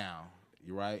 heal now.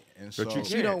 You're right, and But so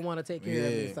you You don't want to take care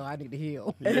of me, Yeah. so I need to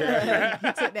heal. you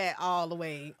took that all the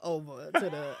way over to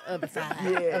the other side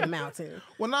of the mountain.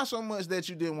 well, not so much that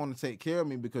you didn't want to take care of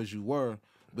me because you were,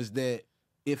 but that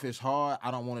if it's hard,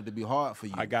 I don't want it to be hard for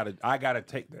you. I gotta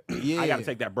take that. Yeah. I gotta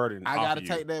take that burden. I off gotta of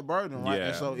take you. that burden, right? Yeah.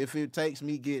 And so if it takes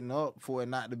me getting up for it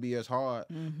not to be as hard,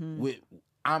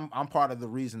 I'm part of the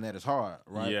reason that it's hard,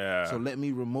 right? Yeah. So let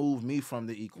me remove me from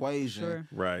the equation Sure.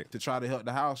 Right. to try to help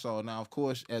the household. Now, of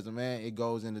course, as a man, it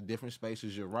goes into different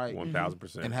spaces. You're right,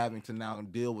 1000%. and having to now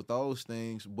deal with those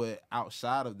things. But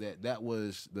outside of that, that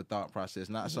was the thought process.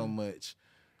 Not so much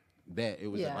that it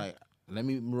was Yeah. like, let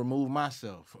me remove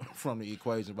myself from the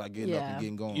equation by getting up Yeah. and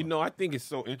getting going. You know, I think it's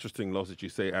so interesting, Los, that you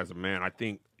say as a man. I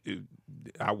think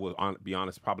I will be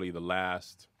honest, probably the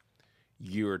last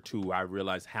year or two, I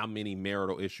realized how many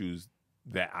marital issues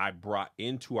that I brought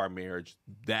into our marriage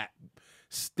that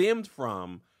stemmed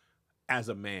from as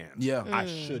a man. Yeah. I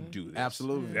should do this.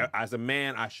 Absolutely. As a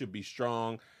man, I should be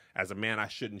strong. As a man, I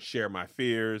shouldn't share my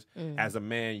fears. As a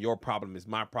man, your problem is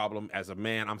my problem. As a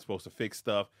man, I'm supposed to fix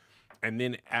stuff. And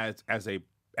then as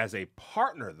a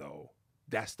partner, though,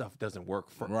 that stuff doesn't work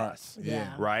for Right. us.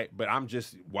 Yeah. Right? But I'm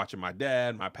just watching my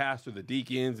dad, my pastor, the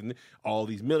deacons, and all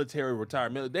these retired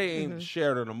military, they ain't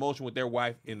shared an emotion with their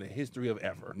wife in the history of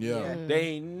ever. Yeah. They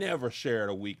ain't never shared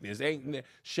a weakness. They ain't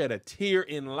shed a tear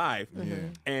in life.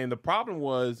 And the problem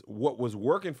was what was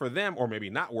working for them, or maybe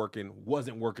not working,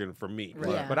 wasn't working for me.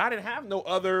 Right. Yeah. But I didn't have no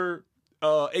other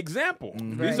example.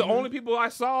 Mm-hmm. These are the only people I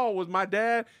saw was my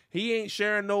dad. He ain't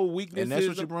sharing no weaknesses. And that's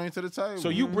what you bring to the table. So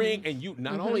you bring, and you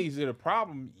not only is it a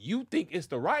problem, you think it's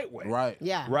the right way. right.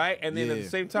 Yeah. Right? And then at Yeah. the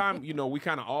same time, we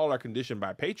kind of all are conditioned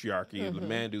by patriarchy and the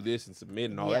man do this and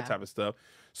submit and all that Yeah. type of stuff.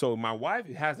 So my wife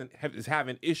is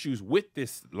having issues with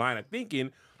this line of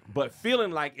thinking, but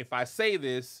feeling like if I say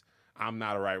this, I'm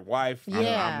not a right wife.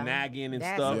 Yeah. I'm nagging and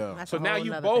That's- stuff. Yeah. that's So a now whole you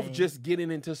nother both thing. just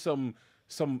getting into some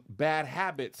bad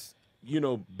habits,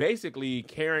 basically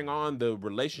carrying on the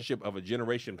relationship of a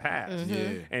generation past.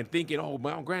 Yeah. And thinking, oh,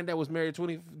 my granddad was married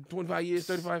 20, 25 years,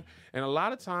 35. And a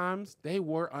lot of times they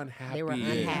were unhappy. They were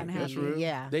unhappy. That's real.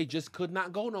 Yeah. They just could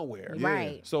not go nowhere.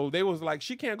 Right. So they was like,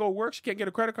 she can't go work, she can't get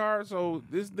a credit card, so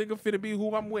this nigga finna be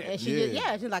who I'm with. And she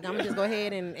Yeah. she's like, I'm gonna just go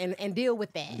ahead and deal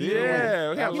with that.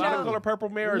 Yeah, we had a You lot know, of color purple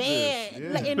marriages. Man,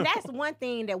 Yeah. and that's one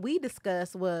thing that we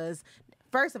discussed was,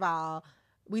 first of all,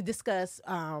 we discussed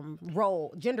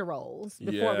gender roles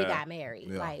before we Yeah. got married.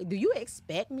 Yeah. Like, do you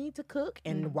expect me to cook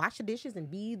and wash the dishes and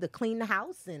clean the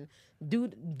house and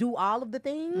do all of the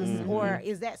things, or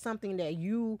is that something that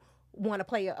you want to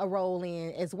play a role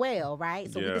in as well,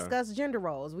 right? So we Yeah. discussed gender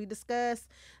roles. We discussed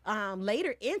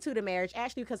later into the marriage,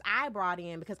 actually, because I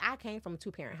came from a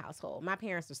 2-parent household. My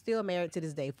parents are still married to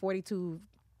this day,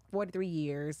 43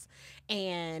 years,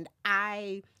 and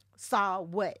I saw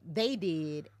what they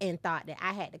did and thought that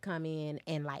I had to come in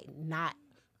and not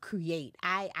create.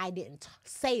 I didn't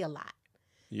say a lot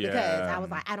because I was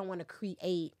like, I don't want to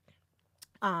create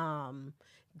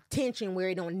tension where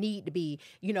it don't need to be.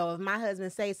 If my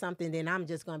husband says something, then I'm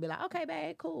just gonna be like, okay,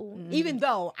 babe, cool. Even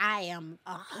though I am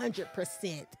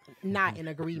 100% not in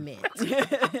agreement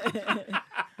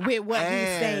with what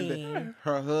he's saying.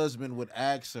 Her husband would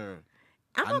ask her,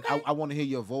 I'm okay. I want to hear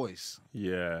your voice.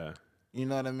 Yeah. You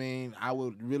know what I mean? I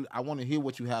want to hear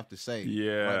what you have to say.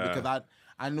 Yeah. Right? Because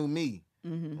I knew me,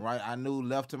 right? I knew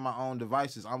left to my own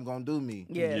devices, I'm going to do me.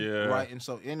 Yeah. Yeah. Right? And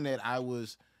so in that, I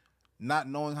was not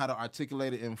knowing how to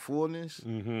articulate it in fullness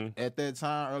at that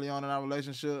time early on in our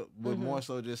relationship, but more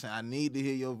so just saying, I need to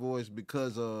hear your voice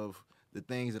because of the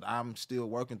things that I'm still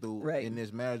working through in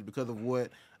this marriage, because of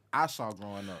what I saw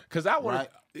growing up. Because I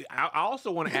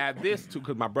also want to add this too,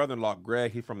 because my brother-in-law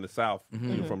Greg, he's from the South,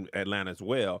 from Atlanta as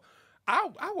well.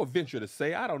 I will venture to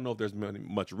say, I don't know if there's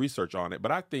much research on it,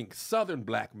 but I think Southern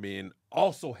black men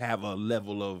also have a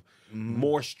level of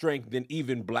more strength than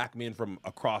even black men from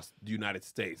across the United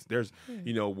States. There's,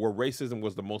 where racism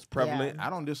was the most prevalent. I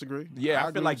don't disagree. Yeah, I feel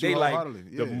agree like with you they like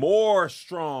wholeheartedly. the Yeah. more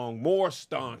strong, more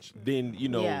staunch than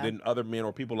Yeah. than other men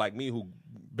or people like me who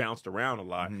bounced around a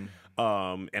lot.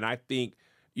 And I think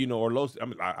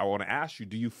I want to ask you: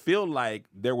 do you feel like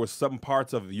there were some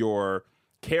parts of your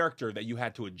character that you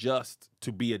had to adjust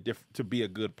to be a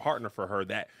good partner for her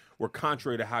that were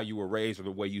contrary to how you were raised or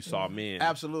the way you saw men?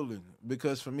 Absolutely,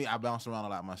 because for me, I bounced around a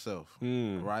lot myself.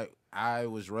 Right, I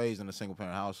was raised in a single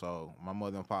parent household. My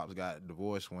mother and pops got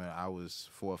divorced when I was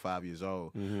 4 or 5 years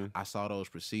old. I saw those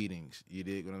proceedings. You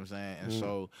dig what I'm saying? And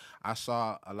so I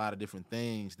saw a lot of different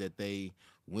things that they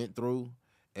went through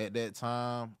at that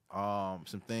time.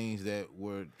 Some things that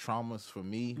were traumas for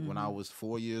me when I was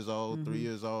 4 years old, 3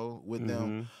 years old with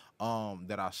them.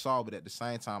 That I saw, but at the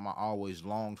same time, I always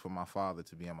longed for my father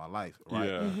to be in my life, right?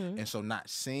 Yeah. And so not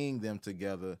seeing them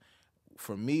together,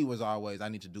 for me, was always, I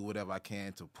need to do whatever I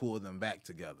can to pull them back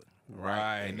together,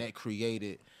 right? And that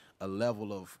created a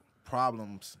level of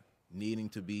problems needing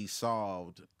to be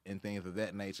solved and things of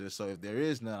that nature. So if there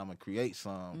is none, I'm going to create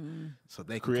some so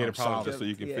they can Create a come problem solve just it. so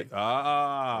you can fit.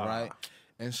 Right?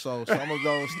 And so some of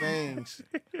those things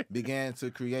began to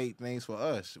create things for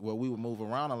us where we would move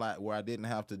around a lot, where I didn't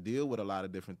have to deal with a lot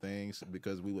of different things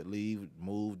because we would leave,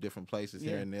 move different places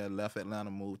here and there, left Atlanta,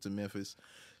 moved to Memphis.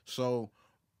 So,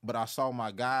 but I saw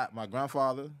my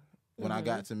grandfather when I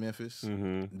got to Memphis.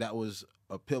 That was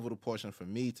a pivotal portion for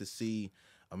me to see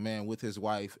a man with his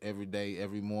wife every day,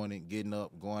 every morning, getting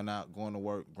up, going out, going to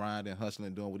work, grinding,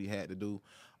 hustling, doing what he had to do.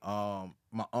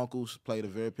 My uncles played a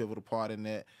very pivotal part in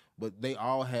that, but they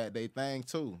all had their thing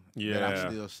too that I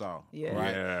still saw.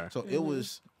 Right? Yeah. So it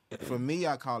was, for me,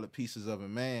 I call it pieces of a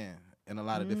man in a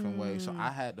lot of different ways. So I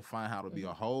had to find how to be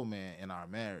a whole man in our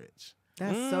marriage.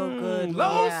 That's so good.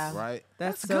 Los. Yeah. Right?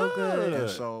 That's so good. And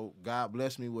so God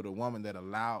blessed me with a woman that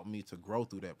allowed me to grow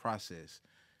through that process.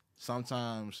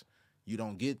 Sometimes you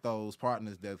don't get those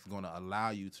partners that's going to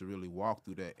allow you to really walk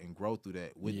through that and grow through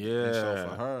that with you. And so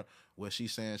for her, where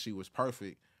she's saying she was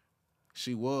perfect,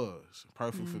 she was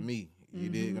perfect for me. You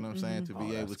dig what I'm saying? To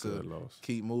be able to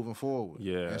keep moving forward.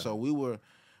 Yeah. And so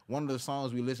one of the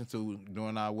songs we listened to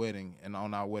during our wedding and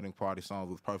on our wedding party songs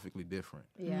was Perfectly Different.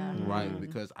 Yeah. Right?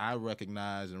 Because I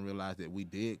recognized and realized that we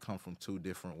did come from two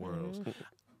different worlds.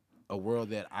 A world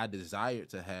that I desired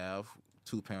to have,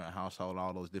 two-parent household,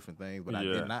 all those different things, but I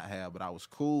did not have. But I was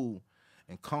cool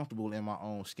and comfortable in my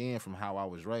own skin from how I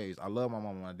was raised. I love my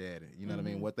mom and my daddy. You know what I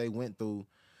mean? What they went through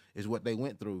is what they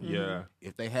went through. Yeah.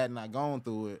 If they had not gone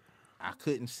through it, I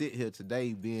couldn't sit here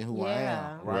today being who I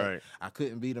am. Right? I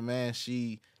couldn't be the man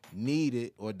she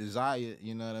needed or desired,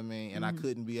 you know what I mean? And I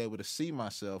couldn't be able to see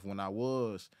myself when I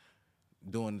was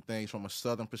doing the things from a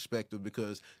Southern perspective,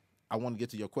 because I want to get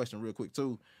to your question real quick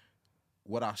too.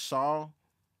 What I saw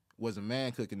was a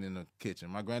man cooking in the kitchen.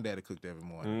 My granddaddy cooked every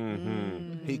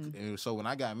morning. So when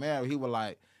I got married, he was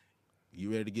like,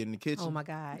 "You ready to get in the kitchen?" Oh my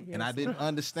God. Yes. And I didn't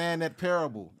understand that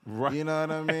parable. Right. You know what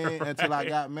I mean? Until I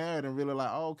got married and really like,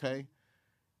 oh, okay,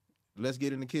 let's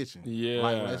get in the kitchen. Yeah.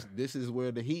 Like, this is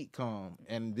where the heat come.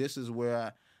 And this is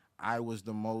where I was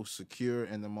the most secure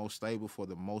and the most stable for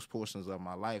the most portions of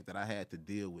my life, that I had to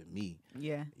deal with me.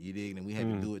 Yeah. You dig? And we had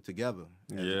to do it together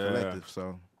as a collective.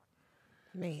 So,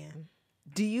 Man.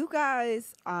 Do you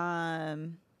guys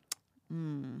I'm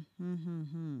gonna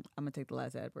take the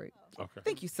last ad break. Okay.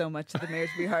 Thank you so much to the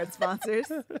Marriage Be Hard sponsors.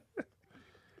 What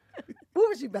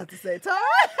was you about to say, Tara?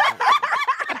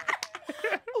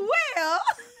 Well,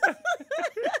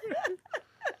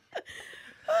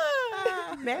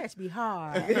 Marriage be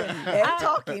hard. and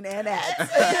talking and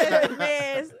acts.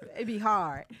 Man, it'd be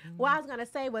hard. What I was gonna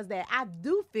say was that I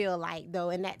do feel like, though,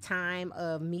 in that time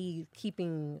of me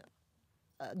keeping,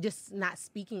 just not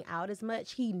speaking out as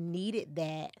much, he needed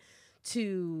that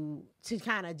to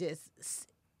kind of just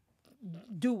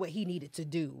do what he needed to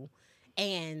do,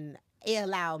 and it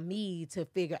allowed me to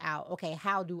figure out, okay,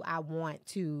 how do I want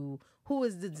to? Who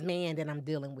is this man that I'm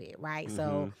dealing with, right?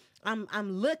 So I'm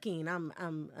looking,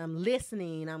 I'm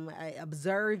listening, I'm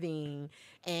observing,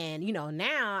 and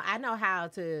now I know how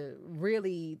to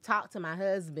really talk to my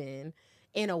husband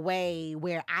in a way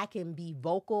where I can be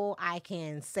vocal, I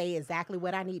can say exactly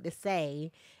what I need to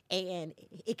say, and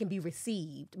it can be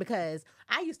received. Because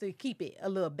I used to keep it a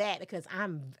little back because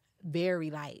I'm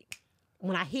very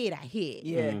when I hit, I hit.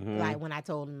 Yeah. Like when I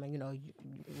told him,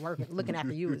 looking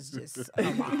after you is just a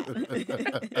lot.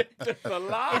 It's a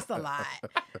lot. It's a lot.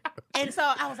 And so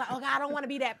I was like, okay, I don't want to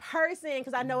be that person,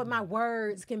 because I know my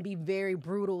words can be very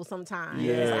brutal sometimes.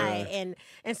 Yeah.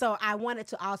 And so I wanted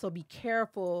to also be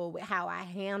careful with how I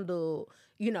handle,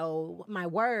 my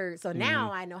words. So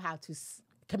now I know how to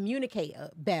communicate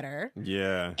better.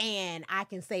 Yeah. And I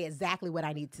can say exactly what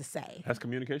I need to say. Has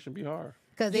communication be hard?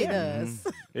 Because it does.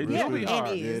 It Yeah, really hard.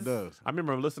 it yeah, is. it does. I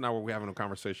remember listening to her, we were having a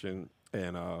conversation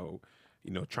and,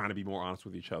 trying to be more honest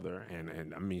with each other.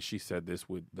 And I mean, she said this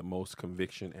with the most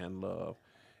conviction and love.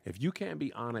 If you can't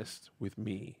be honest with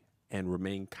me and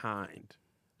remain kind,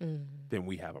 then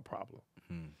we have a problem.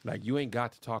 Like, you ain't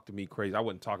got to talk to me crazy. I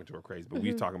wasn't talking to her crazy, but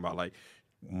we was talking about like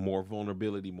more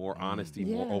vulnerability, more honesty,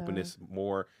 more openness,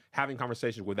 more having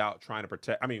conversations without trying to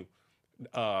protect. I mean,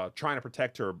 trying to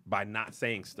protect her by not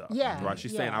saying stuff. Yeah. Right.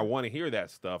 She's saying, I want to hear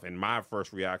that stuff. And my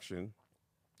first reaction,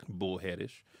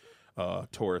 bullheadish.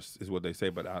 Taurus is what they say,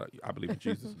 but I believe in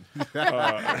Jesus.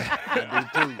 I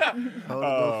do too.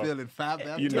 Holy feeling 5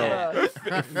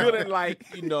 Feeling like,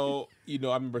 I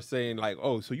remember saying like,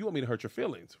 oh, so you want me to hurt your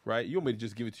feelings, right? You want me to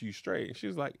just give it to you straight. And she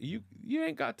was like, you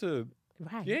ain't got to,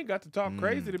 you ain't got to talk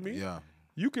crazy to me. Yeah.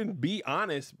 You can be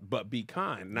honest, but be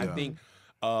kind. And I think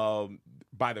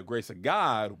by the grace of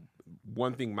God,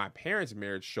 one thing my parents'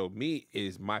 marriage showed me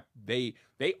is they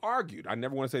argued. I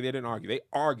never want to say they didn't argue. They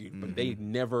argued, but they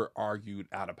never argued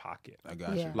out of pocket. I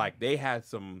got you. Like, they had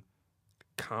some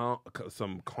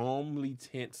calmly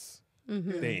tense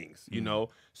things,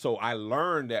 So I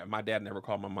learned that my dad never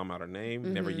called my mom out her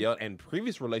name, never yelled. And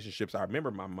previous relationships, I remember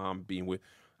my mom being with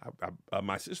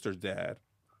my sister's dad,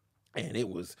 and it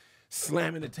was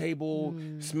slamming the table,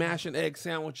 smashing egg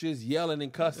sandwiches, yelling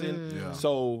and cussing. Yeah.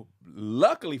 So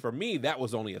luckily for me, that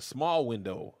was only a small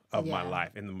window of my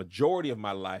life. And the majority of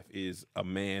my life is a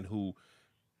man who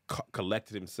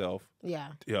collected himself,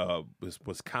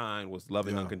 was kind, was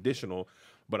loving, unconditional.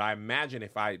 But I imagine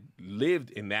if I lived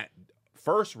in that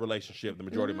first relationship the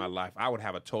majority of my life, I would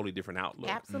have a totally different outlook.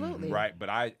 Absolutely. Right? But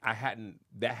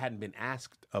that hadn't been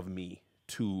asked of me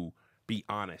to be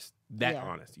honest,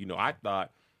 honest. I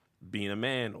thought, being a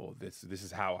man, this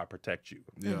is how I protect you.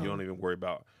 You don't even worry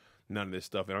about none of this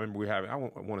stuff. And I remember we were having, I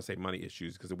want to say money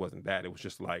issues, because it wasn't that. It was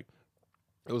just like,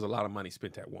 it was a lot of money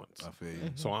spent at once. I feel you.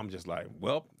 So I'm just like,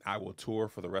 well, I will tour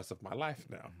for the rest of my life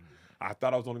now. I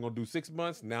thought I was only going to do 6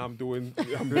 months. Now I'm going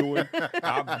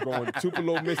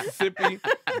Tupelo, Mississippi,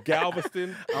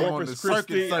 Galveston, Corpus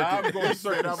Christi. I'm going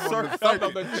circuit. I'm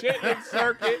on the Chitlin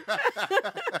circuit.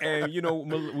 And,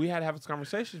 we had to have this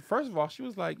conversation. First of all, she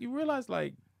was like, you realize,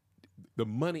 like, the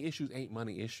money issues ain't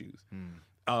money issues.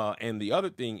 And the other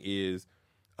thing is,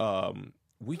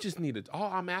 we just need to,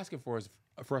 all I'm asking for is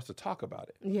for us to talk about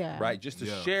it. Yeah. Right? Just to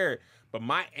share it. But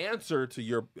my answer to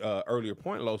your earlier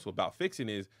point, Loso, about fixing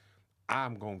is,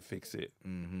 I'm going to fix it.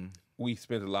 We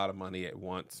spent a lot of money at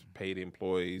once, paid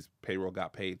employees, payroll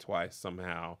got paid twice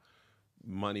somehow.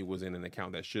 Money was in an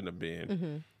account that shouldn't have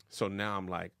been. So now I'm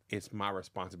like, it's my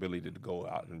responsibility to go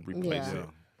out and replace it.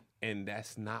 And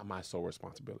that's not my sole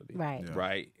responsibility. Right. Yeah.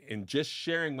 Right. And just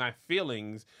sharing my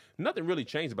feelings, nothing really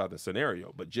changed about the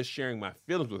scenario, but just sharing my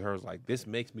feelings with her was like, this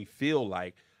makes me feel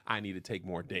like I need to take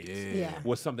more dates.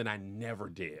 Was something I never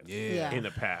did in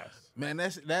the past. Man,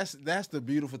 that's the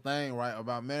beautiful thing, right,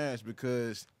 about marriage,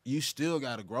 because you still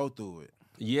got to grow through it.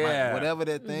 Yeah. Like, whatever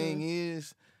that thing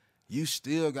is, you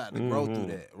still got to grow through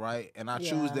that, right? And I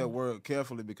choose that word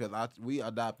carefully because we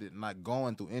adopted not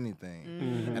going through anything.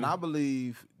 And I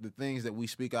believe the things that we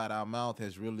speak out our mouth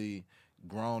has really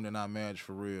grown in our marriage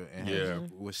for real,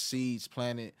 and with seeds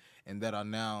planted and that are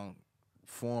now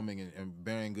forming and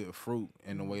bearing good fruit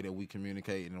in the way that we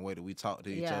communicate and the way that we talk to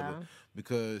each other.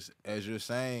 Because as you're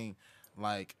saying,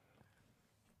 like,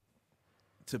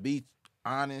 to be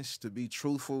honest, to be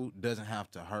truthful doesn't have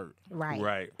to hurt.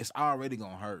 Right. It's already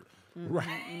gonna hurt. Right.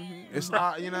 It's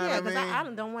not, you know what I mean? I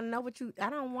don't want to know I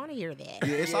don't want to hear that.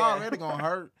 Yeah, it's already gonna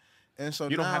hurt. And so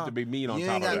you don't have to be mean on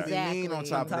top of that. You ain't got to be mean on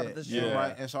top of that. Yeah.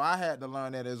 Right? And so I had to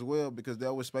learn that as well, because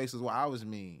there were spaces where I was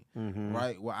mean,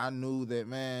 right? Where I knew that,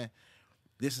 man,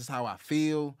 this is how I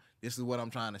feel. This is what I'm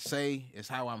trying to say. It's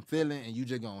how I'm feeling, and you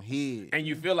just gonna hear it. And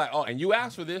you feel like, oh, and you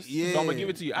asked for this, so I'm gonna give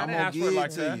it to you. I didn't ask for it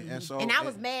like that. And I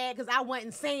was mad because I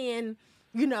wasn't saying,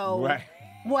 right.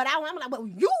 what I want. I'm like,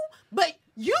 but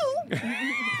you.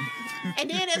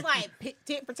 And then it's like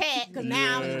tit for tat, because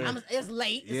now it's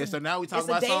late. So now we talking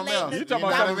about something else. You talking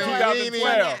about something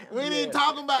 2012. We ain't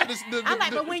talking about this. I'm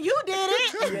like, but when you did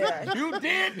it. You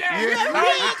did that. You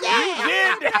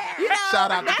did that.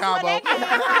 Shout out to Cabo.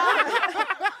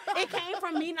 It came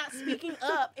from me not speaking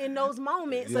up in those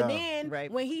moments. So then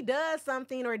when he does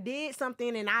something or did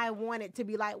something and I wanted to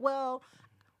be like, well,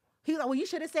 he's like, well, you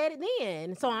should have said it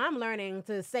then. So I'm learning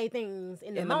to say things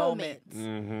in the moment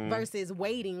versus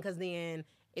waiting, because then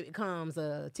it becomes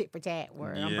a tit for tat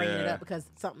where I'm bringing it up because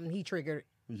something he triggered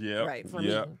for me.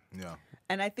 Yeah.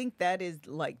 And I think that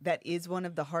is one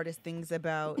of the hardest things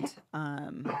about,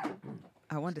 I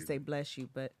wanted to say bless you,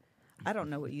 but I don't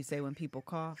know what you say when people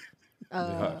cough.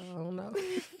 I don't know.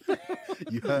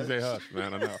 You say hush,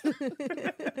 man. I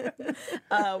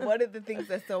know. One of the things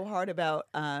that's so hard about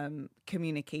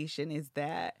communication is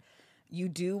that you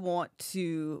do want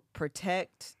to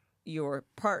protect your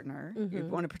partner. You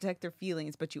want to protect their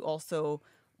feelings, but you also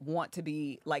want to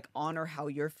be like honor how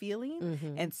you're feeling.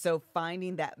 Mm-hmm. And so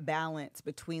finding that balance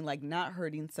between like not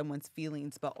hurting someone's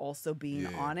feelings, but also being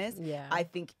honest, I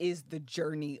think is the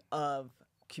journey of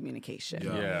communication.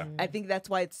 Yeah. I think that's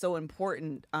why it's so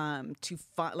important to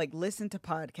like listen to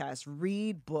podcasts,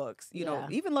 read books, you know,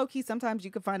 even low key. Sometimes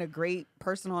you can find a great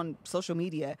person on social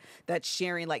media that's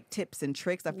sharing like tips and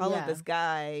tricks. I followed this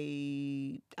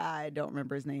guy. I don't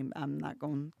remember his name. I'm not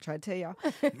going to try to tell y'all.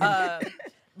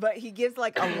 But he gives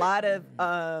like a lot of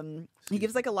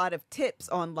tips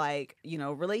on like, you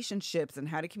know, relationships and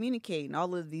how to communicate and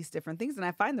all of these different things. And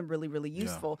I find them really, really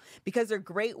useful because they're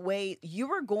great ways.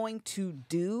 You are going to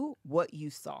do what you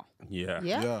saw.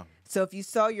 Yeah. So if you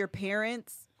saw your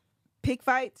parents pick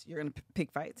fights, you're going to pick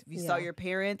fights. If you saw your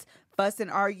parents fuss and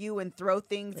argue and throw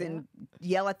things and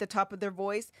yell at the top of their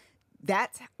voice,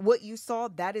 that's what you saw.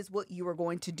 That is what you are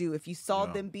going to do. If you saw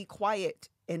them be quiet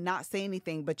and not say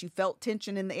anything, but you felt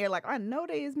tension in the air, like, I know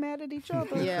they is mad at each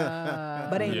other.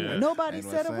 But nobody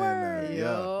said a word.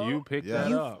 You picked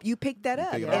that up. You picked that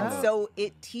up. Pick it And up. so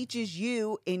it teaches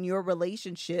you in your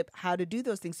relationship how to do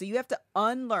those things. So you have to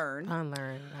unlearn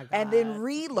and then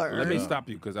relearn. Let me stop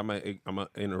you because I'm gonna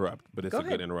interrupt, but it's Go a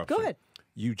ahead. good interruption. Go ahead.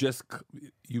 You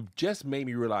just made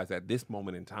me realize at this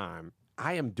moment in time,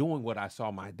 I am doing what I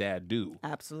saw my dad do.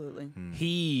 Absolutely.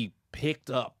 He picked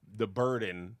up the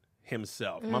burden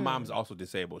himself. My mom's also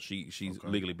disabled. She's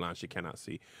legally blind. She cannot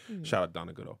see. Shout out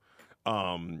Donna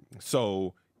Goodo.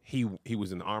 So he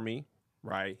was in the Army,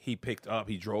 right? He picked up.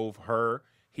 He drove her.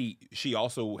 She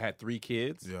also had 3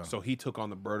 kids. Yeah. So he took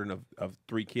on the burden of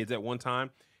 3 kids at one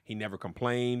time. He never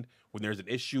complained. When there's an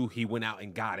issue, he went out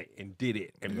and got it and did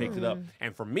it and picked it up.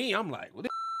 And for me, I'm like, well,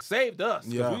 this saved us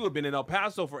because we would have been in El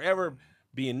Paso forever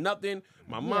being nothing.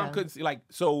 My mom couldn't see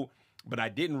but I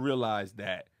didn't realize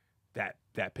that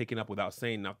picking up without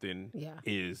saying nothing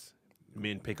is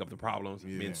men pick up the problems,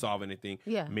 men solve anything,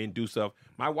 men do stuff.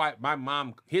 My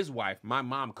mom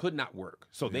could not work,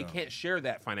 so they can't share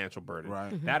that financial burden.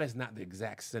 Right. That is not the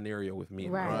exact scenario with me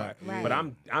and my Right, wife. right. But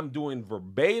I'm doing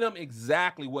verbatim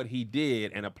exactly what he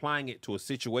did and applying it to a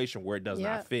situation where it does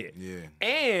not fit. Yeah.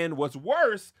 And what's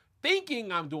worse,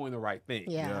 thinking I'm doing the right thing.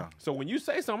 Yeah. So when you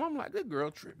say something, I'm like, this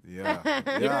girl tripping. Yeah.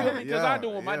 You feel me? Because I'm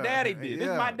doing what my daddy did. This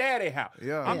is my daddy house.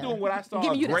 Yeah. I'm doing what I saw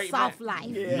Giving a you the great soft man. life.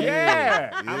 Yeah.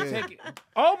 I'm Yeah. taking.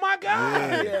 Oh my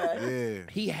God. Yeah.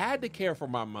 He had to care for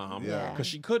my mom Yeah. because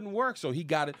she couldn't work, so he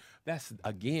got it. That's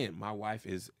again, my wife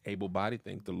is able-bodied,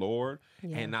 thank the Lord.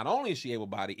 And not only is she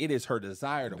able-bodied, it is her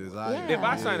desire to work. Desire. If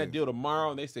I Yeah. sign a deal tomorrow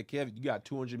and they said, Kev, you got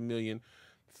 200 million,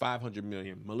 500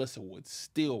 million, Melissa would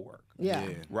still work. Yeah.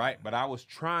 Right? But I was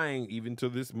trying, even to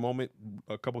this moment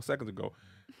a couple seconds ago,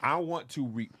 I want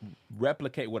to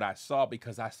replicate what I saw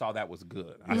because I saw that was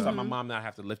good. I saw my mom not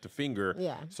have to lift a finger.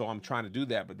 Yeah. So I'm trying to do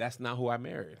that, but that's not who I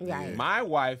married. Right. My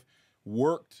wife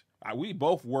worked. We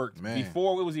both worked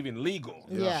before it was even legal.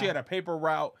 Yeah. She had a paper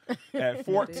route at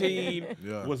 14,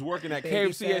 was working at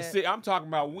KFC at 6. I'm talking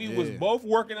about we was both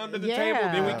working under the table.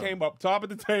 Then we came up top of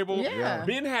the table. Yeah.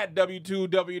 Ben had W-2,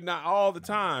 W-9 all the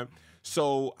time.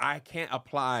 So I can't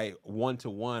apply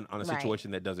one-to-one on a Right.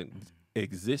 situation that doesn't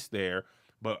exist there.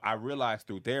 But I realized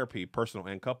through therapy, personal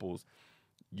and couples,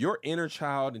 your inner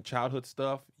child and childhood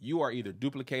stuff, you are either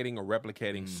duplicating or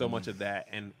replicating so much of that,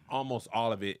 and almost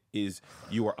all of it is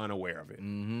you are unaware of it.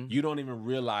 You don't even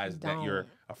realize that you're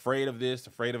afraid of this,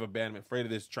 afraid of abandonment, afraid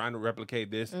of this, trying to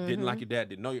replicate this, didn't like your dad,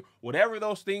 didn't know you. Whatever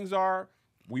those things are,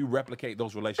 we replicate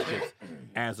those relationships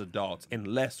as adults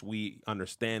unless we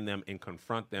understand them and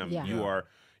confront them. Yeah.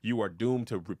 You are doomed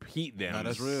to repeat them No,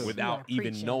 that's real. without Yeah,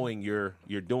 even preaching. knowing you're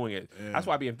doing it. Yeah. That's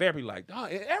why I be in therapy like,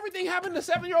 dog, everything happened to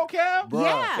 7-year-old Kev? Bruh.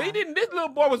 Yeah. He didn't. This little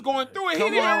boy was going through it. He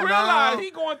Come didn't on realize now.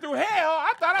 he going through hell.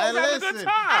 I thought I was Hey, having a good listen,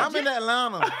 time. I'm in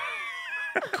Atlanta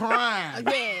crying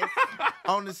Yes.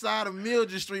 on the side of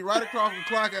Mildred Street, right across from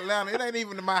Clark, Atlanta. It ain't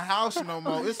even my house no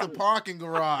more. It's a parking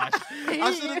garage.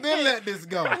 I should have been let this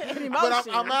go. But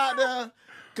I'm out there.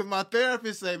 Because my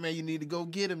therapist say, man, you need to go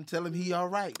get him. Tell him he all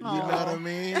right. You know what I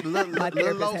mean? Little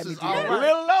therapist Los had me is do all that. right.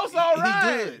 Little Los all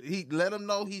right. He good. He let him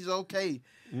know he's okay.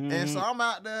 And so I'm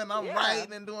out there and I'm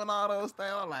writing and doing all those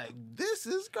things. I'm like, this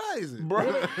is crazy.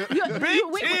 Bro.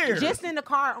 We tears. just in the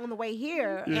car on the way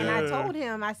here, and I told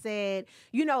him, I said,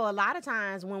 you know, a lot of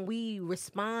times when we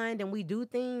respond and we do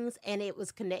things and it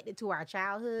was connected to our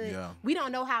childhood, we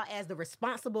don't know how, as the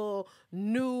responsible,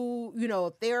 new, you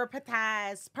know,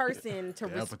 therapized person to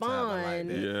respond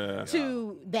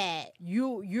to that.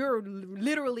 You're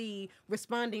literally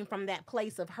responding from that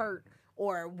place of hurt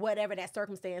or whatever that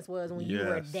circumstance was when you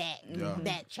were Yes.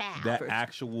 that child. That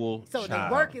actual So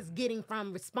child. the work is getting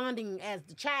from responding as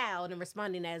the child and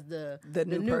responding as the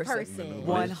new person. The new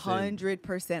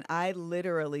 100%. I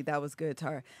literally, that was good,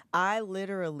 Tar. I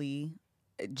literally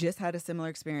just had a similar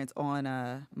experience on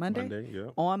Monday.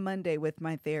 On Monday with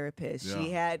my therapist. Yeah. She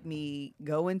had me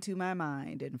go into my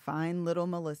mind and find little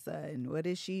Melissa and what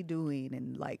is she doing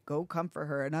and like go comfort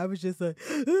her. And I was just like,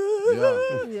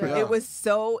 Yeah.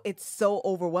 it's so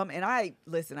overwhelming. And I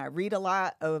read a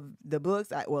lot of the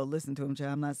books. Listen to them,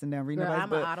 child. I'm not sitting down reading nobody's I'm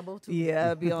book. on Audible too. Yeah,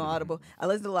 I'll be on Audible. I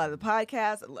listen to a lot of the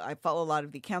podcasts. I follow a lot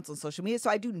of the accounts on social media. So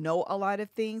I do know a lot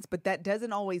of things, but that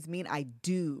doesn't always mean I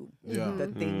do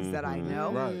the things that I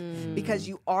know. Right. Because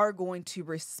you are going to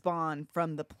respond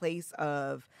from the place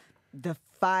of the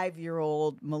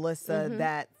 5-year-old Melissa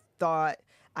that thought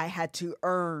I had to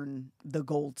earn the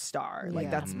gold star.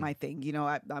 Like, that's my thing. You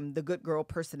know, I'm the good girl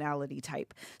personality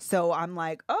type. So I'm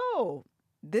like, oh,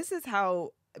 this is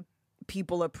how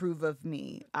people approve of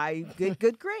me. I get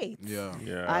good grades.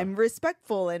 Yeah. I'm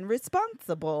respectful and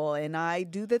responsible, and I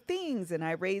do the things, and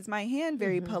I raise my hand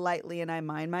very politely, and I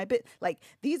mind my bit. Like,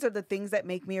 these are the things that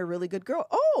make me a really good girl.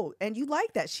 Oh, and you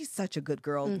like that. She's such a good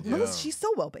girl. Melissa, she's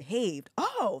so well behaved.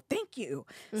 Oh, thank you.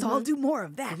 So I'll do more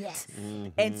of that. Yes.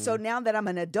 And so now that I'm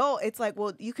an adult, it's like,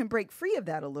 well, you can break free of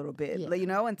that a little bit, you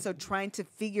know? And so trying to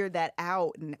figure that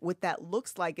out and what that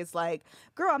looks like, it's like,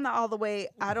 girl, I'm not all the way,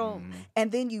 I don't.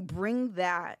 And then you bring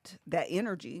that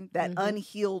energy, that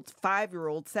unhealed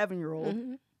 5-year-old,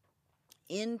 7-year-old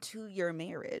into your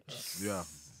marriage. Yeah.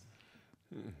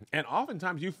 And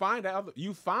oftentimes you find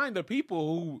the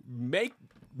people who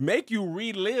make you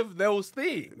relive those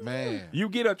things. Man. You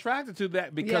get attracted to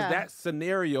that because that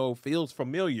scenario feels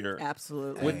familiar.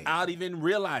 Absolutely. Without even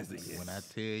realizing it. When I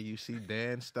tell you she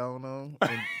danced on them,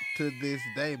 and to this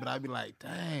day, but I be like,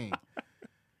 dang,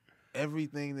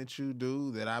 everything that you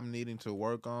do that I'm needing to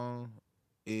work on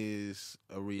is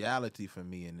a reality for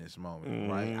me in this moment,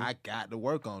 right? I got to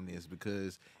work on this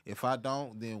because if I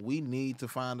don't, then we need to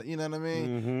find, you know what I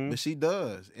mean? But she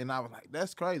does. And I was like,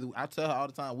 that's crazy. I tell her all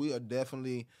the time, we are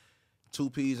definitely two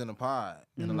peas in a pod.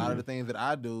 And a lot of the things that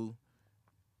I do,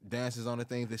 dances on the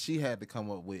things that she had to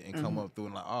come up with and come up through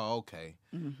and like, oh, okay.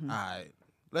 All right.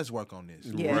 Let's work on this.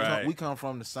 Yeah. We come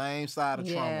from the same side of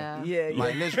trauma. Yeah.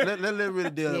 Like, let's really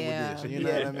deal with this. You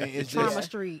know what I mean? It's Trauma just,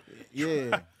 Street.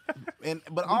 yeah.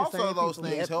 But also those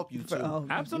things help you too.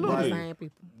 Absolutely. Same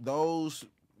people.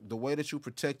 The way that you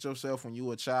protect yourself when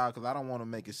you a child, because I don't want to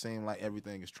make it seem like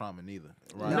everything is trauma neither.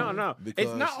 Right? No. Because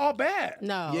It's not all bad.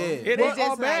 No. Yeah. It It's ain't all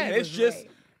just bad. like It's you was just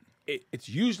it's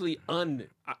usually I'm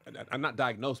not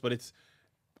diagnosed, but it's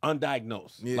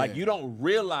undiagnosed. Yeah. Like you don't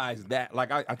realize that.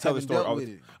 Like I tell the Haven't story. dealt I was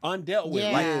with it. undealt with.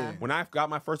 Yeah. Like when I got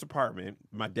my first apartment,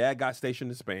 my dad got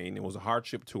stationed in Spain. It was a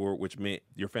hardship tour, which meant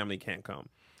your family can't come.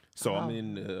 So I'm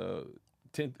in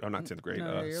 10th or not 10th grade,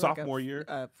 No, you're sophomore like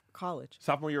year. College.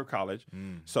 Sophomore year of college.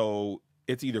 So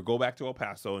it's either go back to El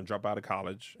Paso and drop out of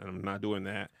college, and I'm not doing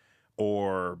that,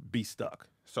 or be stuck.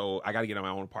 So I got to get in my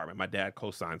own apartment. My dad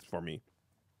co-signs for me.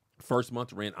 First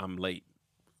month rent, I'm late,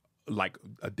 like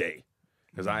a day,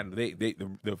 because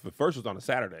the first was on a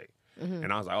Saturday,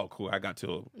 and I was like, oh cool, I got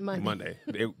till Monday.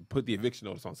 They put the eviction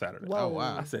notice on Saturday. Whoa. Oh,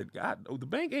 wow. I said, God, the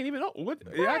bank ain't even open. What?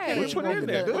 I can't Right. put it in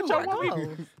there. What y'all want me?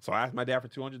 Go. So I asked my dad for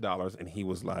 $200, and he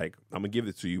was like, I'm gonna give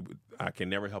it to you, but I can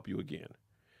never help you again.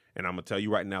 And I'm gonna tell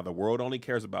you right now, the world only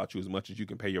cares about you as much as you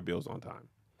can pay your bills on time.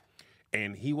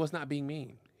 And he was not being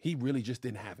mean. He really just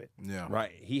didn't have it. Yeah.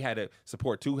 Right. He had to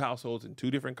support 2 households in 2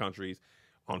 different countries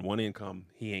on 1 income.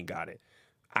 He ain't got it.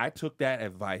 I took that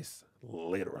advice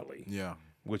literally. Yeah.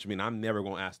 Which means I'm never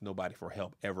going to ask nobody for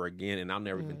help ever again. And I'll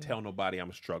never even tell nobody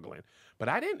I'm struggling. But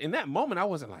I didn't, in that moment, I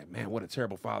wasn't like, man, what a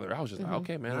terrible father. I was just like,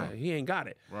 okay, man, he ain't got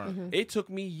it. Right. It took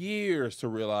me years to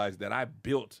realize that I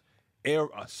built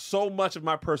so much of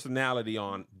my personality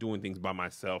on doing things by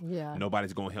myself. Yeah.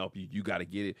 Nobody's going to help you. You got to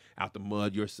get it out the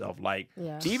mud yourself. Like,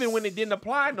 Yeah. even when it didn't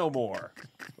apply no more.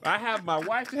 I have my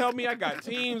wife to help me. I got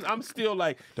teams. I'm still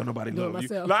like, don't nobody Do it love you.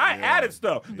 myself. Like, I added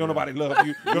stuff. Don't nobody love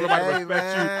you. Don't nobody Hey, respect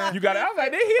man. you. You got it. I was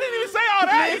like, he didn't even say all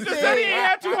that. He just said he ain't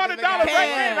had $200 right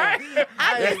then. Right?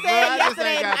 I just Hey, said bro, I just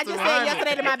yesterday. ain't got I just said 200.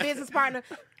 yesterday to my business partner,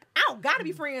 I don't gotta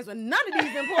be friends with none of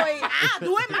these employees. I'll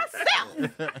do it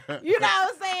myself. You know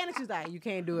what I'm saying? And she's like, you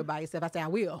can't do it by yourself. I said, I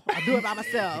will. I'll do it by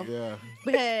myself. Yeah.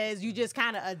 Because you just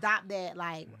kind of adopt that,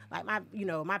 like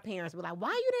my parents were like,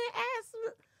 why you didn't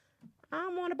ask? I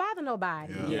don't want to bother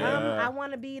nobody. Yeah. I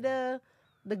want to be the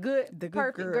the good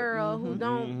perfect girl who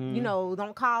don't,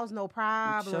 don't cause no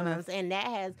problems. And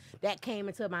that came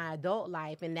into my adult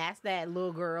life. And that's that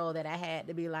little girl that I had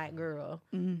to be like, girl,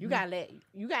 you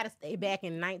gotta stay back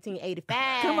in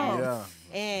 1985. Come on. Yeah.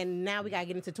 And now we gotta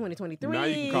get into 2023. Now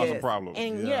you can cause some problems.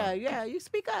 And you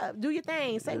speak up, do your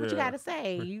thing, say what you gotta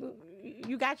say. You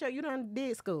done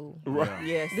did school. Right.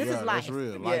 Yes. This is life. That's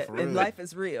real. And life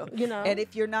is real. And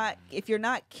if you're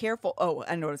not careful,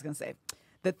 I know what I was gonna say.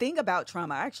 The thing about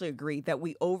trauma, I actually agree that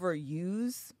we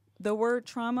overuse the word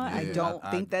trauma. I don't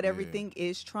think that everything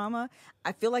is trauma.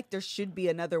 I feel like there should be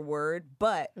another word,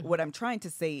 but what I'm trying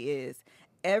to say is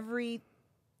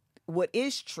what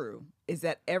is true is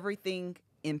that everything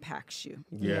impacts you.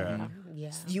 Yeah.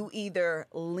 You either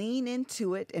lean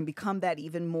into it and become that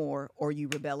even more, or you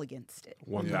rebel against it.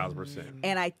 1,000%.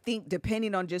 And I think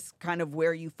depending on just kind of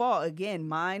where you fall, again,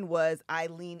 mine was I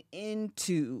lean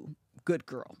into good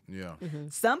girl. Yeah.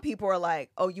 Some people are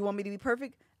like, oh, you want me to be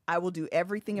perfect? I will do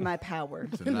everything in my power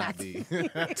To not be.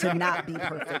 to not be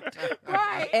perfect.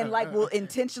 Right. And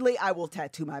intentionally, I will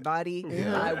tattoo my body.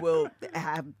 I will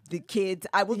have the kids.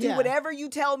 I will do whatever you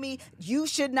tell me you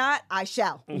should not, I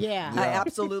shall. Yeah. I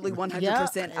absolutely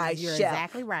 100% I You're shall.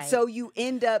 exactly right. So you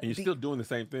end up... And you're still doing the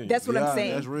same thing. That's what I'm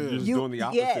saying. That's real. You're just doing the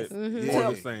opposite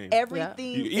or the same.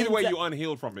 Everything... Either way, ends up- you're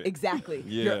unhealed from it. Exactly.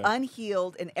 Yeah. You're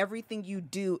unhealed, and everything you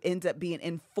do ends up being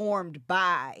informed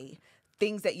by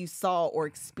things that you saw or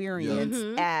experienced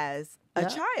as a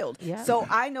child. Yeah. So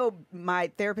I know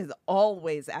my therapist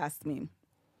always asked me,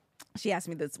 she asked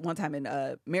me this one time in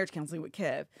marriage counseling with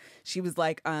Kev. She was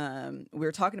like, we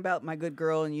were talking about my good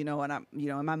girl, and and I'm,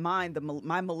 in my mind,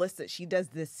 my Melissa, she does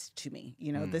this to me.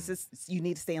 This is, you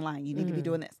need to stay in line. You need to be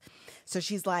doing this. So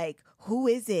she's like, who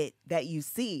is it that you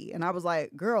see? And I was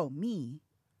like, girl, me.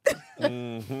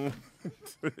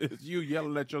 It's you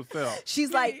yelling at yourself.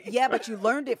 She's like, yeah, but you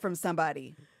learned it from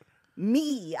somebody.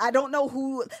 Me. I don't know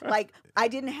who, I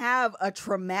didn't have a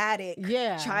traumatic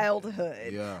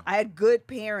childhood. Yeah. I had good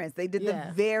parents. They did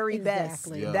the very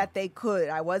exactly. best that they could.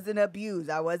 I wasn't abused.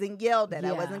 I wasn't yelled at.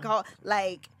 I wasn't called,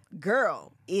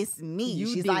 girl, it's me.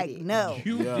 She's did like, it. no.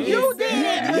 You Yeah. did. You did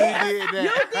it. You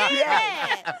did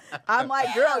that. I'm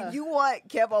like, girl, you want,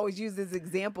 Kev always used this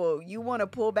example, you want to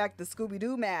pull back the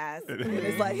Scooby-Doo mask. And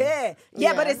it's like, hey,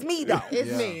 but it's me though.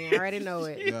 It's me. I already know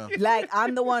it. Yeah.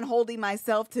 I'm the one holding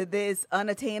myself to this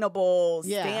unattainable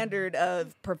standard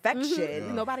of perfection.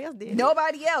 Yeah. Nobody else did.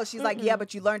 Nobody else. She's like, yeah,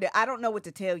 but you learned it. I don't know what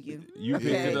to tell you. You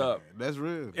picked it up. That's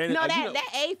real. And, No, that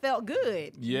A felt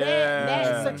good. Yeah.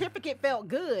 That certificate felt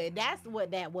good. That's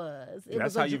what that was.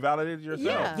 That's how you validated yourself.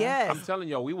 Yeah. Yes. I'm telling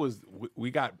y'all,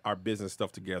 we got our business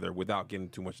stuff together without getting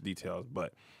too much details,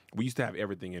 but we used to have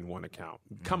everything in one account.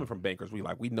 Coming from bankers, we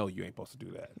know you ain't supposed to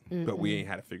do that, but we ain't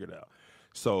had it figured out.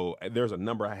 So there's a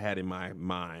number I had in my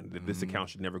mind that this account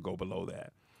should never go below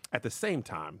that. At the same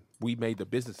time, we made the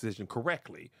business decision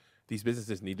correctly. These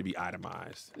businesses need to be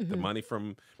itemized. The money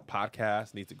from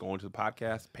podcasts needs to go into the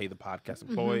podcast, pay the podcast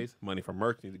employees. Money from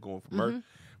merch needs to go in for merch.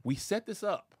 We set this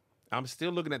up. I'm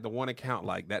still looking at the one account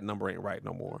like that number ain't right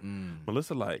no more.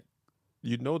 Melissa,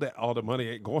 that all the money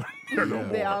ain't going there no more.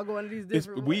 They all going to these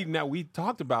different we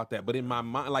talked about that, but in my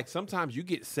mind, sometimes you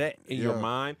get set in your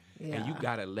mind and you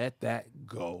gotta let that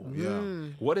go. Yeah.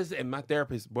 What is it? And my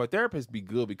therapists be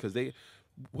good because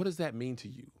what does that mean to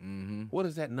you? What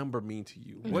does that number mean to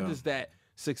you? What does that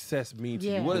success mean to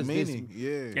you? What The is meaning, this?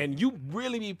 yeah. And you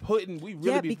really be putting,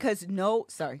 because go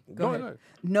ahead.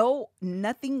 No,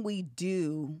 nothing we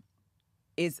do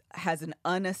has an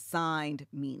unassigned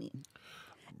meaning.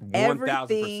 1,000%.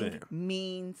 Everything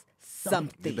means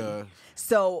something. It does.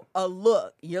 So a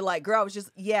look, you're like, girl, I was just,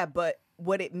 but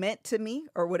what it meant to me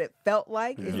or what it felt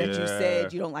like is that you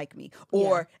said you don't like me.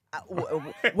 Or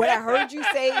what I heard you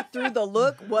say through the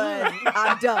look was,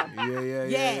 I'm done.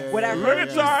 Yeah. What I heard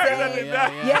you say,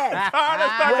 yes.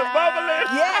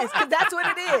 Yes, because that's what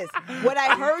it is. What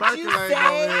I heard you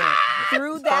say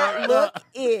through that look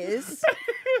is,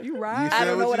 you right. I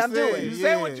don't know what I'm doing. You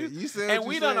said what you said. And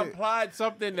we done applied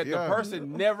something that the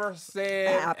person never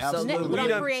said. Absolutely. We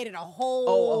done created a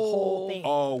whole thing.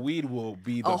 Oh, we will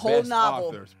be the A whole best novel.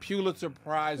 authors. Pulitzer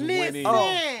Prize Listen.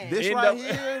 winning. This End right up-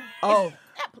 here.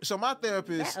 So my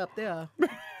therapist, That up there.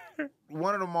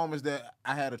 one of the moments that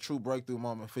I had a true breakthrough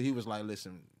moment for, he was like,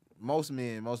 listen, most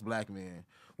black men,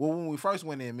 well, when we first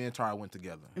went in, me and Tara went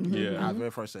together. Yeah. Our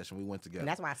very first session, we went together. And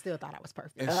that's why I still thought I was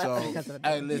perfect. And so, Because of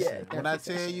hey, the- listen, when I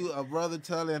tell you a brother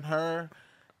telling her,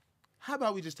 how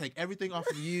about we just take everything off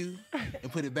of you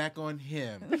and put it back on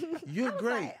him? You're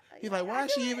great. He's like, why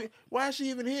is she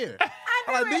even here?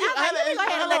 I'm like, let me go ahead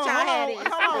and let y'all have it.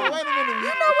 Hold on, wait a minute. You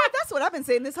know what? That's what I've been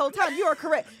saying this whole time. You are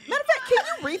correct. Matter of fact,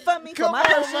 you refund me for Come my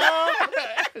on,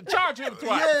 man. Charge him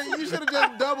twice. Yeah, you should have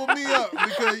just doubled me up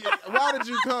because why did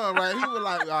you come, right? He was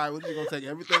like, all right, we're just going to take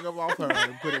everything up off her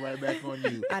and put it right back on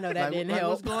you. I know that didn't help.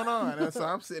 What's going on? And so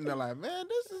I'm sitting there like, man,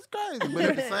 this is crazy. But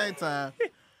at the same time,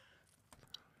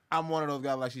 I'm one of those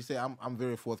guys, like she said, I'm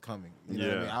very forthcoming. You know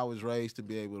what I mean? I was raised to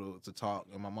be able to talk,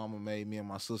 and my mama made me and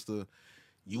my sister,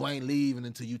 you ain't leaving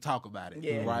until you talk about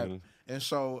it, right? And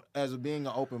so as being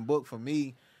an open book for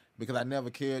me, because I never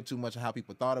cared too much how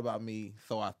people thought about me,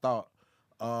 so I thought,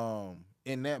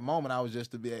 in that moment, I was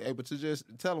just to be able to just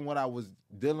tell him what I was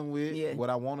dealing with, what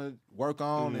I want to work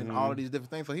on, and all of these different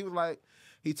things. So he was like,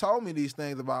 he told me these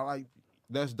things about, like,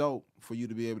 that's dope for you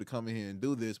to be able to come in here and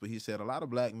do this, but he said a lot of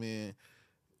black men,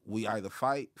 we either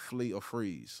fight, flee, or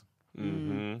freeze.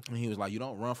 And he was like, you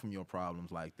don't run from your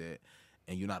problems like that,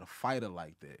 and you're not a fighter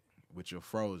like that, but you're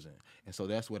frozen. And so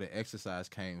that's where the exercise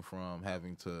came from,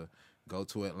 having to go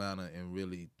to Atlanta and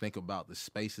really think about the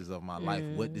spaces of my life.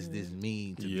 What does this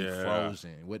mean to be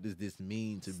frozen? What does this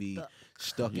mean to be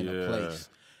stuck in a place?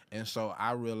 And so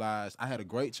I realized I had a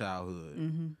great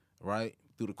childhood, right?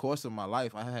 Through the course of my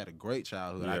life, I had a great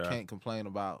childhood. I can't complain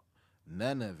about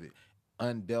none of it.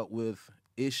 Undealt with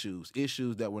issues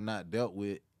that were not dealt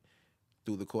with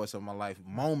through the course of my life.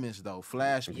 Moments, though,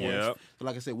 flashpoints. So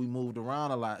like I said, we moved around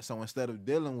a lot. So instead of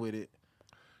dealing with it,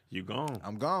 you gone.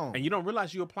 I'm gone. And you don't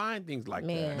realize you're applying things like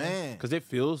that. Man. Because it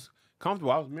feels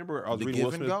comfortable. I remember I was reading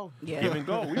Will Smith's Give and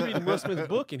Go. We were reading Will Smith's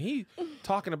book, and he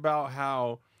talking about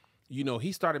how, you know,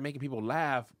 he started making people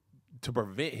laugh to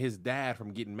prevent his dad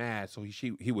from getting mad, so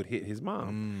he would hit his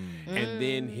mom. And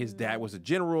then his dad was a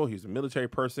general. He was a military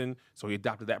person, so he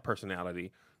adopted that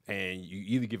personality. And you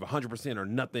either give 100% or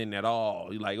nothing at all.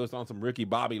 Like, it was on some Ricky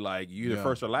Bobby, like, you either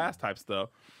first or last type stuff.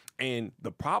 And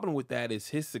the problem with that is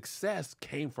his success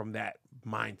came from that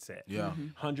mindset.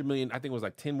 100 million, I think it was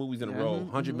like 10 movies in a row,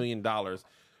 $100 million.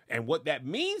 And what that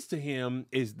means to him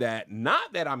is that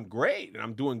not that I'm great and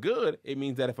I'm doing good. It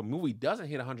means that if a movie doesn't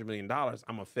hit $100 million,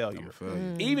 I'm a failure.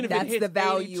 Even if That's it hits the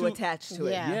value 82 attached to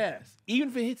it. Yes. Even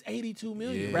if it hits 82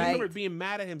 million. Right. I remember being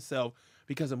mad at himself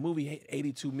because a movie hit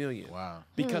 82 million. Wow.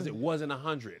 Because it wasn't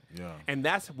 100. Yeah. And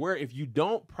that's where, if you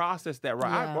don't process that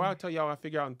right, I'll tell y'all, I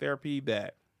figure out in therapy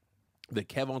that the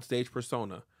Kev on stage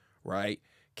persona, right,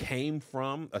 came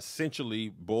from, essentially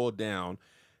boiled down,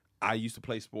 I used to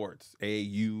play sports,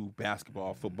 AAU,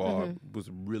 basketball, football, was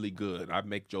really good. I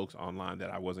make jokes online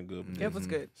that I wasn't good. It was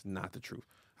good. It's not the truth.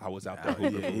 I was out there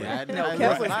hooping for real. No,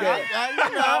 Kev was good.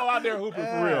 I was out there hooping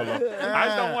for real, though. I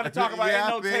just don't want to talk about it.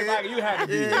 No tape like you had to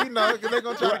be. Yeah, you know, because they're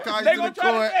going to try to call you They to the gonna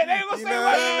try to court. say, they gonna say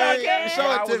what you got,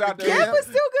 Show it to me, Kev was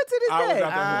still good to this I was day.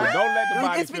 out there hooping. Don't let the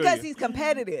body It's because he's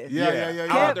competitive. Yeah. I was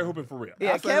out there hooping for real.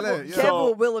 Yeah, I say Kev, that, yeah. Kev So-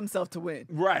 will will himself to win.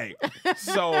 Right.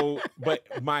 So, but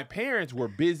my parents were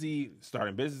busy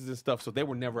starting business and stuff, so they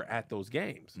were never at those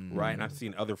games, right? And I've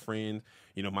seen other friends,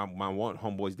 you know, my one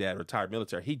homeboy's dad, retired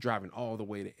military, he driving all the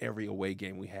way to every away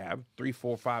game we have, 3,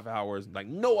 4, 5 hours. Like,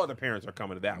 no other parents are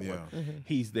coming to that one.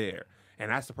 He's there. And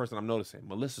that's the person I'm noticing.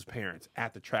 Melissa's parents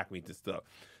at the track meets and stuff.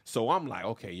 So I'm like,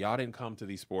 okay, y'all didn't come to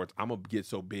these sports. I'm going to get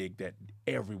so big that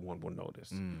everyone will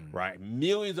notice, right?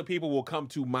 Millions of people will come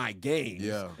to my games,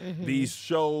 these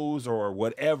shows or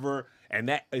whatever. And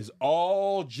that is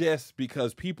all just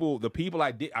because the people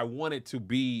I wanted to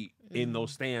be in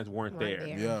those stands weren't there.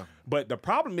 Yeah. But the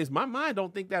problem is my mind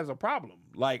don't think that's a problem.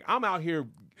 Like, I'm out here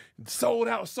sold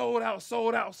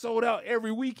out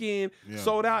every weekend,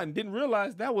 sold out, and didn't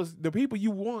realize that was the people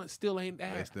you want still ain't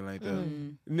there. They still ain't there.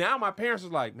 Now my parents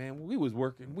was like, man, we was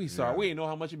working. We sorry. We didn't know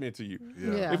how much it meant to you.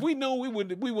 Yeah. If we knew, we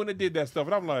wouldn't have did that stuff.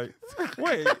 And I'm like,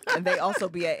 wait. And they also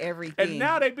be at everything. And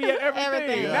now they be at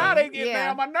everything. Yeah. Now they get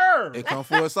on my nerves. It come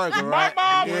full circle, My right?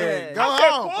 mom, Yeah. Go I said,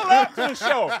 home. pull up to the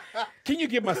show. Can you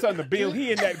give my son the bill?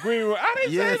 He in that green room. I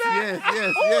didn't say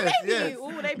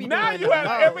that. They be Now doing you it.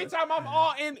 have every time I'm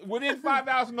all in within 5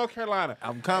 hours of North Carolina.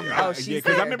 I'm coming. Oh, she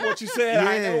Because I said- remember what you said.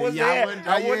 I know what's Yeah, there.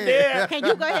 I wasn't yeah. there. Can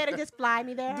you go ahead and just fly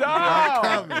me there? No,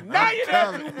 coming. now I'm you're there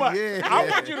coming. too much. Yeah. I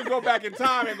want you to go back in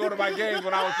time and go to my games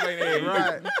when I was playing AAU.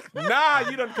 Right. Nah,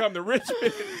 you done come to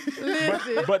Richmond.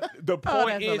 but the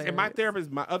point that's is, and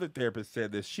my other therapist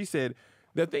said this. She said,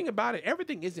 the thing about it,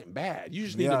 everything isn't bad. You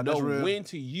just need to know that's real. when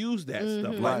to use that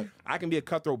stuff. Like, Right. I can be a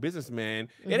cutthroat businessman.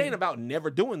 It ain't about never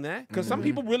doing that, because some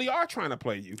people really are trying to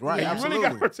play you. Right, And you really got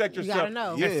to absolutely. protect You yourself. gotta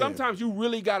know. And Yeah. sometimes you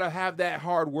really got to have that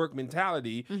hard work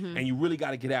mentality, and you really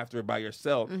got to get after it by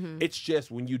yourself. It's just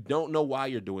when you don't know why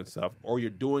you're doing stuff, or you're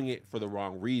doing it for the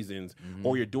wrong reasons,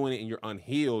 or you're doing it and you're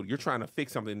unhealed, you're trying to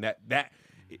fix something that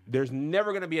there's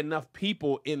never going to be enough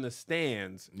people in the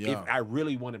stands Yeah. if I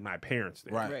really wanted my parents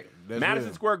there. Right. That's Madison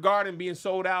real. Square Garden being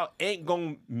sold out ain't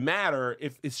going to matter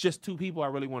if it's just 2 people I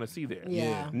really want to see there.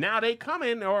 Yeah. Now they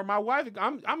coming, or my wife,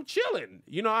 I'm chilling.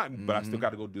 You know, but I still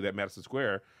got to go do that Madison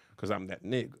Square because I'm that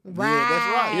nigga. Right. Yeah, that's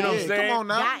right. You know what Yeah, I'm saying? Come on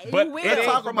now. Got it. But You it will. ain't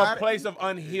Talk from about a it. place of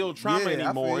unhealed trauma Yeah, I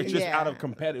anymore. feel It's you. just out of Yeah.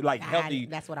 competitive, like healthy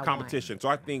That's what I want. competition. So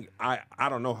I think I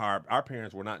don't know how our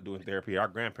parents were not doing therapy. Our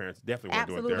grandparents definitely weren't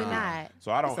doing Absolutely therapy. not.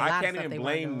 So I It's a lot of can't stuff even they weren't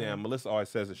blame doing. them. Melissa always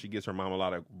says that she gives her mom a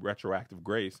lot of retroactive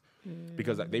grace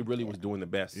because they really was doing the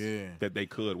best Yeah. that they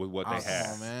could with what they had.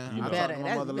 Come on, man. You I know? talked to my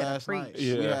That's mother better last night. preach.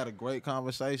 We Yeah. had a great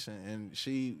conversation, and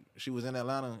she was in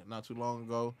Atlanta not too long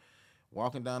ago,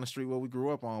 walking down the street where we grew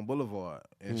up on Boulevard,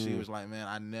 and she was like, "Man,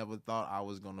 I never thought I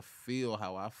was gonna feel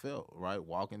how I felt, right?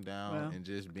 Walking down Well. and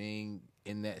just being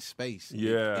in that space.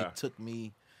 Yeah. It took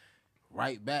me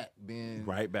right back, being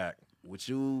Right back. with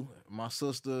you, my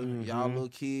sister, y'all little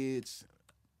kids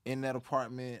in that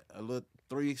apartment, a little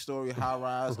 3-story high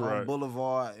rise Right. on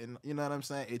Boulevard, and you know what I'm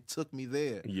saying? It took me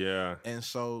there. Yeah. And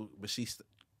so, but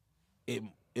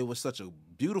it was such a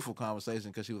beautiful conversation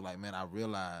because she was like, "Man, I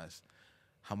realized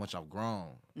how much I've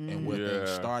grown and where things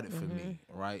Yeah. started for me,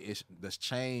 right? This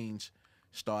change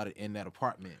started in that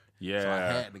apartment. Yeah. So I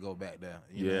had to go back there.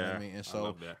 You know what Yeah. I mean? And I so,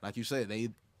 love that. like you said, they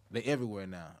everywhere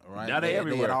now, right? Now they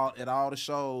everywhere. at all the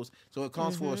shows. So it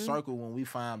comes full circle when we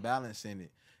find balance in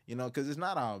it. You know, because it's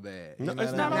not all bad. You No, know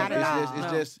it's what not I mean? all bad.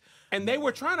 It's No. just And they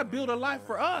were trying to build a life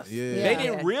for us. Yeah. They Yeah.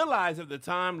 didn't realize at the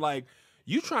time, like,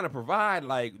 you trying to provide,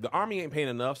 like, the Army ain't paying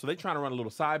enough, so they trying to run a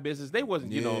little side business. They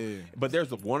wasn't, you know, Yeah. but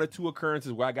there's 1 or 2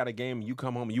 occurrences where I got a game and you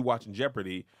come home and you watching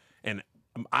Jeopardy, and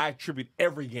I attribute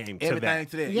every game to everything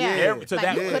that. to that. Yeah. Every- to Like,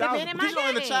 that. you could've that been was- in But my you know,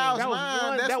 in the game. child's that was mind,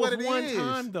 one, that's that what was it one is.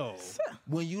 time, though.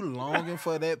 When you longing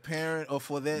for that parent or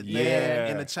for that Yeah.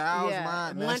 man in the child's Yeah.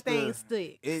 mind, One that's thing the,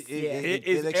 sticks. it It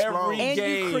is explodes. And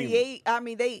game. you create, I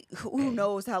mean, who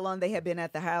knows how long they had been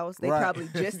at the house. They Right. probably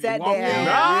just sat Walk in. down.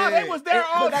 Nah, Yeah. they was there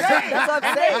all day. That's what I'm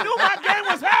And saying. they knew my game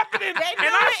was happening. They knew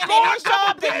and I it, and they didn't scored show up.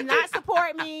 double They did not digits.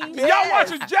 support me. Yeah. Y'all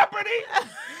watching Jeopardy?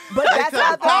 But They that's cut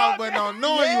how the pause they button on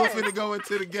knowing you were Yes. finna go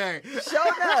into the game.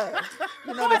 showed up.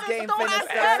 You know this game throwing finished.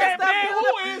 our I said, stuff man,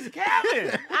 built who is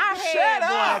Kevin? Our Shut head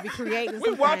up. boy be creating We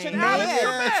some watching things. Alex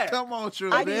Man. Trebek. Come on,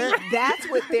 True, I man. mean, that's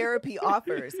what therapy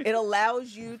offers. It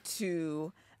allows you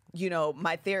to, you know,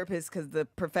 my therapist, because the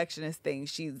perfectionist thing,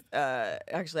 she's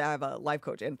actually, I have a life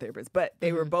coach and therapist, but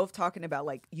they were both talking about,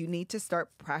 like, you need to start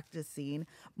practicing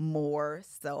more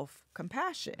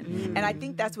self-compassion. And I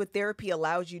think that's what therapy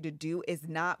allows you to do, is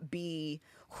not be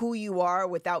who you are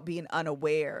without being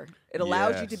unaware. It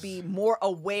allows you to Yes. be more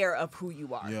aware of who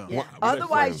you are. Yeah. Yeah.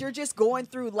 Otherwise, you're just going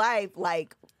through life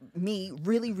like me,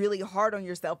 really, really hard on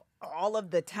yourself all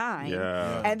of the time.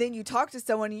 Yeah. And then you talk to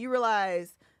someone and you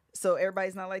realize, so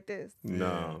everybody's not like this.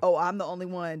 No. Oh, I'm the only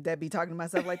one that be talking to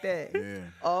myself like that. Yeah.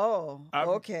 Oh,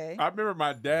 okay. I remember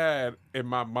my dad and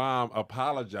my mom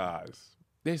apologized.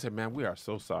 They said, man, we are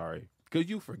so sorry. Could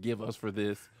you forgive us for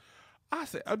this? I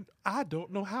said, I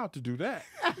don't know how to do that.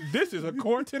 This is a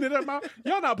core tenet of my...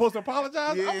 Y'all not supposed to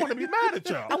apologize? I want to be mad at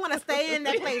y'all. I want to stay in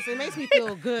that place. It makes me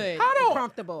feel good, I don't-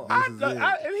 comfortable. This is it.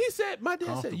 And he said, my dad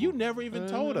said, Comfortable. you never even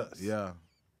told us. Yeah.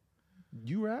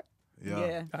 You right?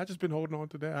 Yeah. I just been holding on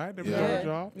to that. I ain't never Yeah. told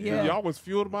y'all. Yeah. Y'all was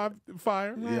fueled my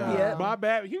fire. Yeah. Yeah. My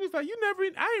bad. He was like, you never.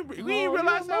 We ain't Oh,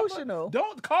 realize you're how much- emotional.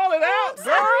 Don't call it out,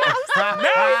 girl. Now it's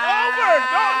over.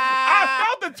 I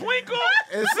felt the twinkle.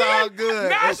 It's See? all good.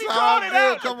 Now It's she all called it good.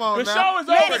 out. Come on the now. show is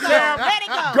Let over, it go. Cam. Let it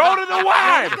go. Go to the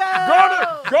wine. Let it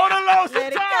go. Go to Los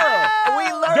Let it Centauros. go. We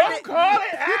learned Don't it. call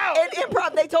it out. In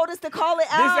improv, they told us to call it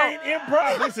This out. ain't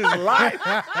improv. This is life.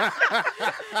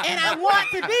 And I want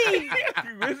to be.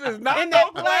 This is not In no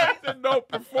that class and no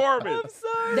performance.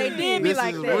 They did me This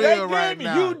like is that. real They right did.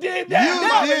 now. You did that.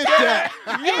 You did that.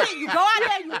 And you go out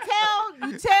there,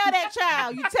 you tell that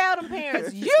child, you tell them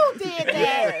parents, you did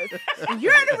that. Yes.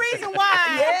 You're the reason why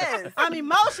Yes. I'm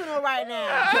emotional right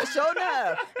now. Showed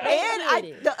up. They And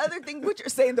did it. the other thing, what you're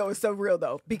saying though, is so real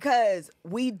though, because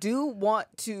we do want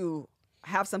to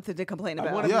have something to complain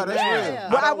about. wanna Yeah, be that's mad. real.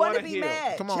 But I don't want to wanna be hear.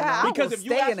 mad. Come on Child, now. I Because will if you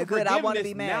stay ask in a for good, I want to be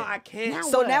forgiveness, mad. now I can't. Now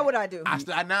So what? now what I do?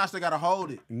 Now I still gotta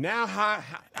hold it. Now how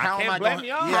How I am I can't blame gonna-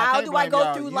 y'all. Yeah, I How can't do I blame go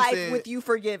y'all. through You life said- with you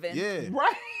forgiven? Yeah.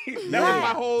 Right. That was Right.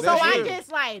 my whole So thing. I true.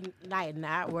 just like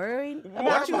not worried That's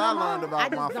about you what I no more. learned about I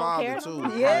just my don't father, care too. no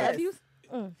more. I Yes. love you.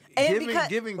 And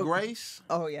Giving grace,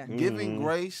 oh yeah, giving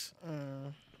grace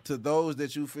to those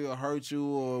that you feel hurt you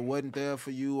or wasn't there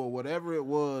for you or whatever it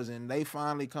was, and they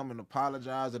finally come and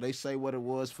apologize or they say what it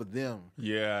was for them.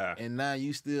 Yeah. And now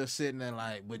you still sitting there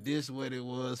like, but this what it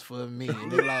was for me.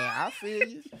 And they're like, I feel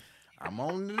you. I'm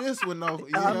on to this one though. You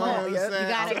know I'm what on, I'm yeah.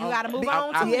 saying? You gotta move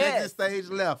on I'm to at Yes. this stage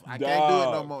left. I can't do it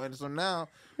no Dog. more. And so now,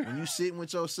 when you sitting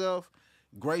with yourself,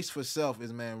 grace for self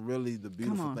is, man, really the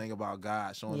beautiful on. thing about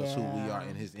God showing us who we are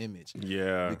in His image.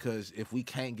 Yeah. Because if we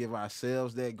can't give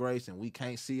ourselves that grace and we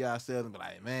can't see ourselves and be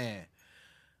like, man,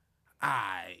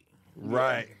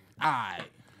 Right.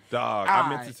 Dog, I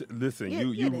meant to say, listen, Yeah,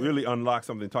 you get it. really unlocked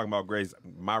something talking about grace.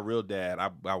 My real dad,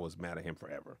 I was mad at him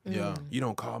forever. Yeah. You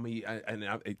don't call me,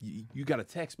 you got to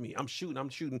text me. I'm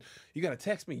shooting. You got to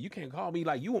text me. You can't call me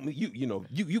like you want me.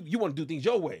 You want to do things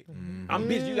your way. I'm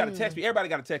busy. You got to text me. Everybody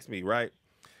got to text me, right?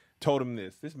 Told him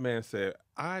this. This man said,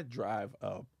 I drive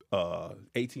a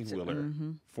 18-wheeler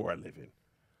for a living,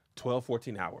 12,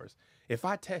 14 hours. If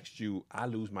I text you, I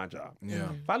lose my job. Yeah.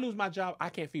 If I lose my job, I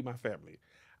can't feed my family.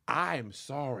 I am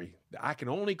sorry. I can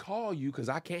only call you because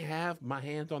I can't have my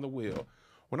hands on the wheel.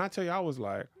 When I tell you, I was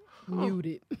like,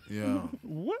 Muted. Yeah.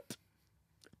 what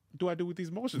do I do with these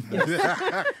emotions now? And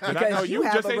I Because know you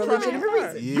have just a ain't trying religion to and a have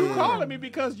fun. reason. You Yeah. calling me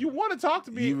because you want to talk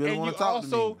to me, You really and wanna you talk to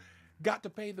also me. got to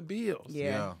pay the bills.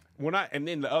 Yeah. And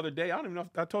then the other day, I don't even know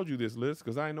if I told you this, Liz,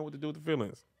 because I didn't know what to do with the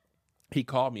feelings. He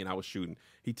called me and I was shooting.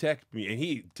 He texted me and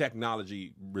he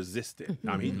technology resistant.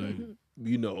 I mean,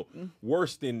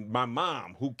 worse than my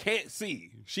mom who can't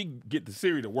see. She get the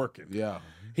Siri to working. Yeah.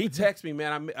 He texted me,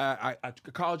 man. I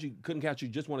called you, couldn't catch you.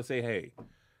 Just want to say hey.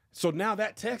 So now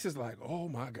that text is like, oh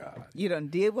my God. You done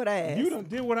did what I asked. You done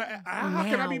did what how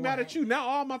can I be mad at you? Now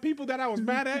all my people that I was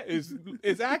mad at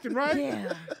is acting right.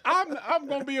 Yeah. I'm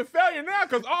gonna be a failure now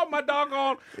because all my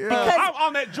doggone Because- I'm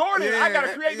on that Jordan. I gotta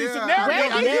create this scenario.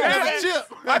 Where I did need you that get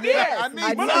chip. I did. Yes, I I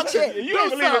need need my chip. You don't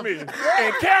believe in me.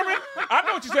 And Cameron, I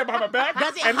know what you said behind my back.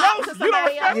 Does it and hop Los, to you don't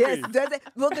somebody respect Yes, me. does it?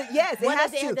 Well, yes, it What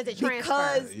has does it- to. does it transfer?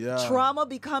 Because Yeah. trauma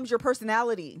becomes your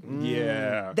personality.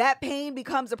 Yeah. That pain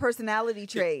becomes a personality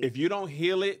trait. If you don't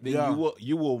heal it, then Yeah.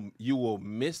 you will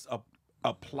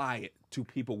misapply it to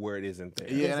people where it isn't there.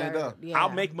 Yeah, it ain't Deserve. that. Yeah.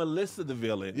 I'll make Melissa the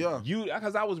villain. Yeah.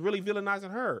 Because I was really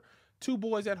villainizing her. 2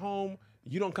 boys at home.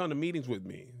 You don't come to meetings with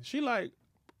me. She like,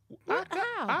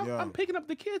 How? Yeah. I'm picking up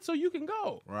the kids so you can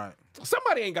go. Right.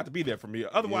 Somebody ain't got to be there for me.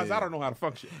 Otherwise, Yeah. I don't know how to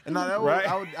function. And now that Right?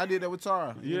 I did that with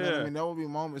Tara. You know what Yeah. I mean? There will be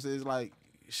moments it's like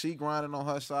she grinding on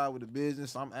her side with the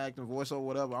business, I'm acting voiceover,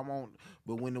 whatever. I'm on,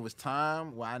 but when it was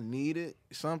time where I needed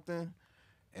something,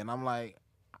 and I'm like,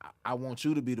 I want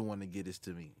you to be the one to get this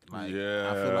to me. Like, I feel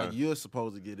Yeah. like you're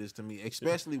supposed to get this to me,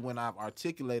 especially when I've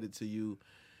articulated to you,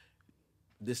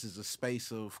 this is a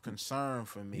space of concern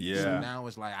for me. So Yeah. now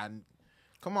it's like,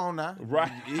 come on now.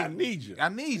 Right. I need you. I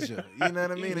need you. You know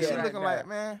what I mean? And she Yeah. looking like,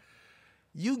 man,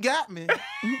 you got me.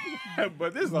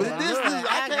 But this is But this is,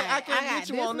 I got can't get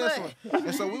you on this much. one.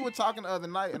 And so we were talking the other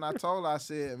night, and I told her, I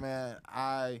said, man,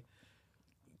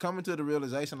 coming to the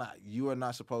realization that you are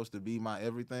not supposed to be my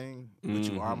everything, but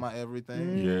you are my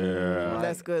everything. Yeah. Like,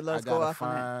 That's good. Let's I go gotta off on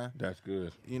that. find, That's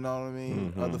good. you know what I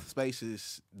mean, other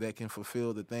spaces that can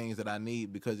fulfill the things that I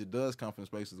need, because it does come from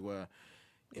spaces where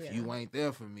if you ain't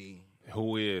there for me,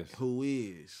 Who is? who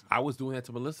is? I was doing that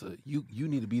to Melissa. You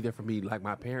need to be there for me like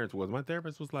my parents was. My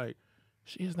therapist was like,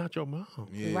 she is not your mom.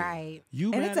 Yeah. Right.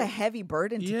 You And mad it's a at- heavy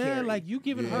burden to carry. like you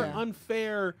giving her Yeah.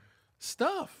 unfair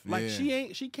stuff. Like Yeah.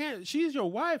 she's your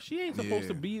wife. She ain't supposed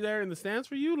to Yeah. be there in the stands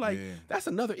for you. Like Yeah. that's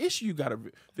another issue you got to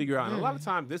figure out. And a lot of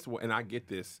times and I get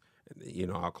this,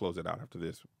 I'll close it out after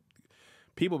this.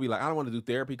 People be like, I don't want to do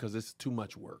therapy because it's too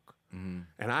much work. And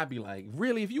I'd be like,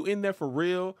 really, if you in there for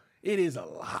real, it is a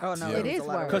lot. Oh no, Yeah. It it's is a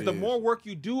lot of work. Because the It is. more work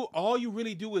you do, all you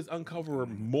really do is uncover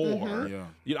more. Yeah.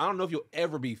 I don't know if you'll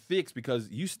ever be fixed because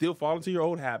you still fall into your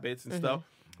old habits and stuff.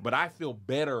 But I feel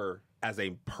better as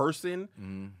a person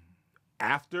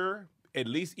after, at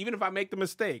least, even if I make the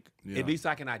mistake, Yeah. at least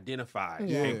I can identify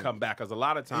Yeah. and come back. Because a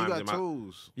lot of You times, got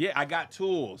tools. yeah, I got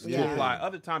tools to Yeah. apply.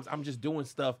 Other times, I'm just doing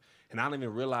stuff and I don't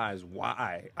even realize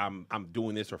why I'm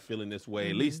doing this or feeling this way.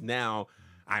 At least now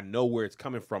I know where it's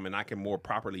coming from and I can more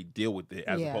properly deal with it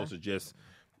as Yeah. opposed to just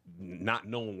not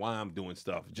knowing why I'm doing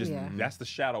stuff. Just Yeah. that's the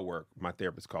shadow work, my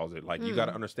therapist calls it. Like you got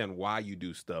to understand why you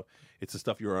do stuff. It's the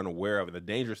stuff you're unaware of. And the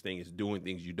dangerous thing is doing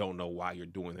things you don't know why you're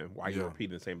doing them, why you're Yeah.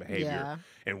 repeating the same behavior, Yeah.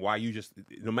 and why you just,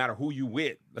 no matter who you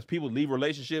with, as people leave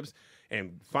relationships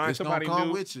and find It's somebody gonna come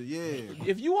new. with you, yeah.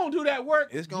 If you won't do that work,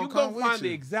 It's gonna you're come going to with find you.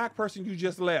 the exact person you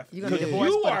just left. You're gonna be Because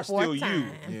divorced you for the are still fourth you.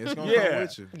 time. Yeah, it's gonna come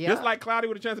with you. Yeah. Just like Cloudy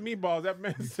with a Chance of Meatballs, that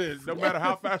man said, no matter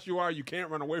how fast you are, you can't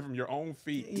run away from your own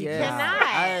feet. Yeah. Cannot.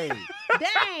 Hey,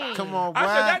 Dang. come on, boy. I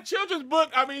said, that children's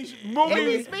book, It be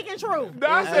movie. speaking truth.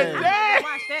 I said, Hey. dang.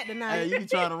 Watch that tonight. Hey, you be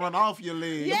trying to run off your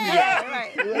leg. Yeah,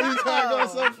 right. You trying to go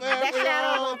so fast. That with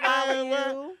shadow all will that, follow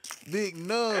man. you. Big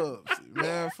nubs,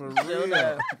 man, for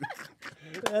real.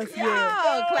 That's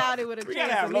Yo, cloudy with a We chance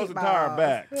gotta have of Los meatballs. Catarah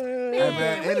back. Hey,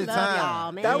 man, We love anytime.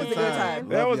 y'all, man. That was a good Anytime. time.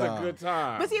 That Love was a y'all. good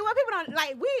time. But see, what people don't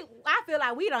like, I feel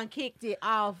like we done kicked it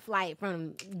off like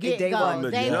from get Day go,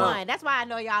 one. day Yeah. one. That's why I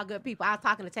know y'all good people. I was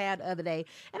talking to Tad the other day,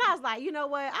 and I was like, you know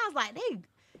what? I was like,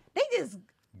 they just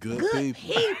Good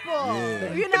people.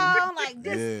 Yeah. You know, like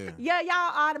just Yeah.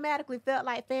 y'all automatically felt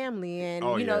like family, and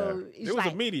Oh, you know, yeah. it's It was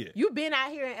like, immediate. You've been out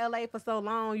here in LA for so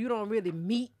long, you don't really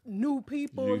meet new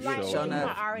people You like sure that. You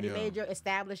enough. done already Yeah. made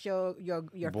establish your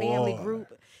Boy. family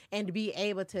group, and to be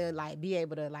able to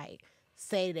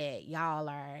say that y'all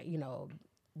are,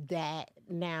 that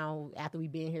now after we've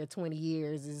been here 20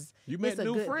 years is You met it's a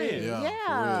new good friends. thing. Yeah,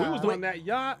 Yeah. for We real. was on that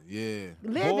yacht. Yeah.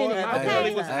 Living Boy, it. my Okay.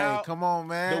 belly was Hey, out. come on,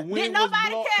 The man. wind Didn't was nobody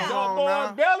blowing. care. Come on Boy,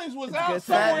 now. bellies was out good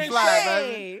somewhere times. in Fly,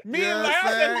 shade. baby. Me and Yeah, I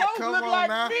said, son. Los Come look on like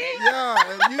now. me.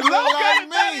 Yeah, and you Los look got like it,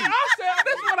 belly. me. I said,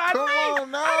 this what I Come need.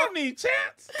 on now. I don't need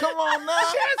Chance. Come on now.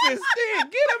 Chance is thin.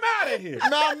 Get him out of here.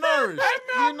 Malnourished.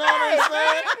 You know what I'm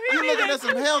saying? You looking at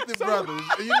some healthy brothers.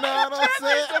 You know what I'm Chance ate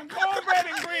saying? some cornbread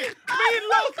and grits. Me and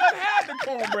Los done had the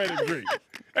cornbread and grits.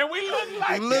 And we look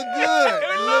like You look it. good. It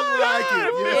You look look like good.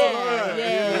 it. Feel Yes, good. You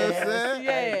know what I'm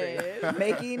saying? Yes.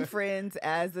 Making friends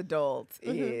as adults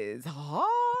is hard.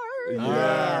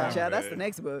 Yeah, Child, that's man. the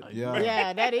next book. Yeah.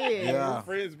 Yeah, that is. Yeah.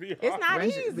 Friends be hard. It's not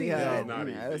Friendship easy. be Yeah. hard. It's not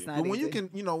No, easy. it's not But when you easy.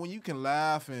 can, when you can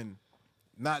laugh and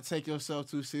not take yourself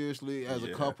too seriously as a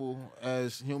Yeah. couple,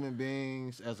 as human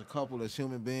beings, as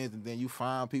human beings, and then you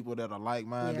find people that are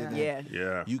like-minded. and Yeah.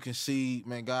 Yeah. You can see,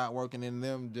 man, God working in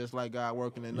them just like God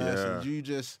working in us. Yeah. And you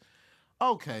just,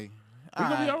 okay. We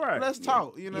gonna be all right. Let's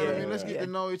talk. You know what I Yeah. mean? Let's get Yeah. to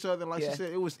know each other. Like Yeah. she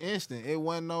said, it was instant. It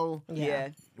wasn't no Yeah.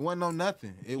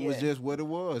 nothing. It was Yeah. just what it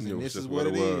was. It And was this just is what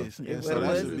it was. is. It And was so what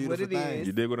that's it a is, beautiful what it thing. is.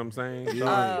 You dig what I'm saying?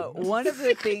 Yeah. One of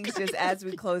the things, just as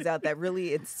we close out, that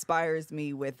really inspires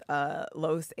me with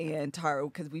Los and Taro,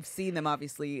 because we've seen them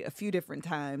obviously a few different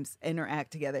times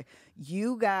interact together.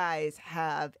 You guys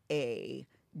have a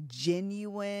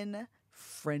genuine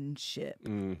friendship.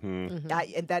 Mm-hmm.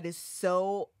 And that is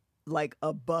so like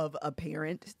above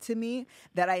apparent to me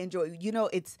that I enjoy.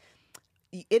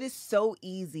 It is so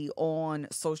easy on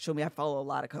social media. I follow a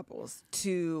lot of couples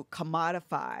to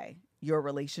commodify your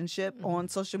relationship on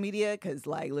social media because,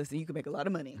 like, listen, you can make a lot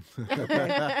of money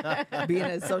being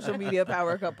a social media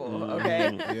power couple.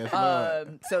 Okay, Yes,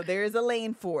 Lord. so there is a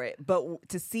lane for it, but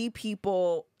to see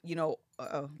people, let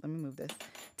me move this.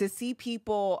 To see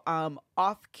people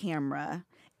off camera.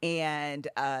 And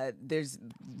there's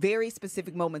very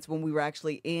specific moments when we were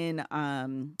actually in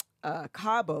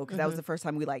Cabo, because that was the first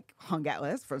time we hung out. Well,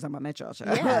 that's the first time I met y'all. Yeah.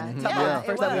 Talking about the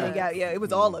first it time we was. hung out. Yeah, it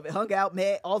was all of it. Hung out,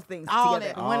 met, all things All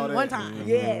together. that All one that. time.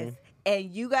 Yes.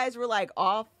 And you guys were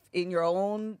off in your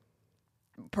own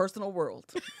personal world.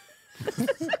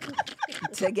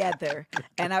 Together,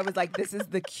 and I was like, this is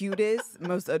the cutest,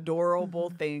 most adorable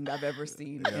thing I've ever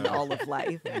seen in all of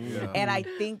life. Yeah. And I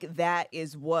think that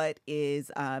is what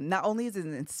is not only is it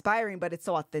inspiring, but it's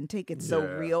so authentic, it's so Yeah.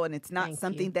 real, and it's not Thank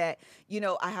something you. that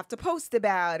I have to post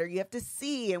about or you have to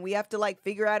see and we have to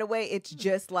figure out a way. It's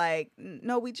just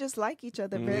no, we just like each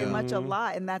other very much a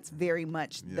lot, and that's very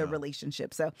much the Yeah.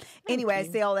 relationship. So anyway, I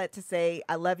you. say all that to say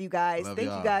I love you guys. Love Thank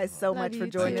y'all. you guys so Love much for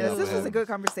you joining too. us. This was a Man. good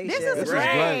conversation. This This is was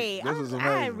great. great. This was I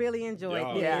amazing. really enjoyed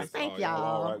Y'all- this. Yeah. Thank y'all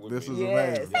all y'all. right with This me? was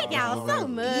Yes. amazing. Thank This y'all was so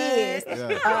amazing. much.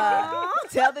 Yes. Yeah.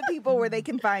 Tell the people where they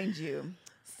can find you.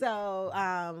 So,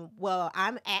 I'm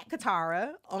at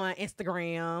Catarah on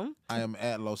Instagram. I am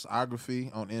at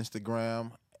Losography on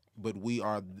Instagram, but we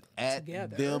are at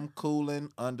Together.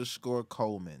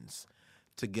 _Colemans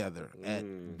together at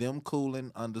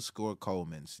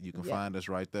 _Colemans. You can Yeah. find us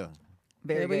right there.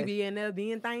 Very we good. be in there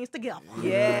doing things together.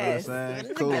 Yes. You know what I'm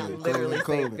saying? I Coolin', literally say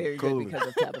coolin', very coolin'. good because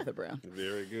of Tabitha Brown.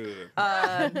 Very good.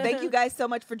 Thank you guys so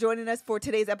much for joining us for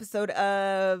today's episode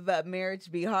of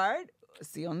Marriage Be Hard.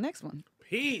 See you on the next one.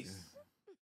 Peace.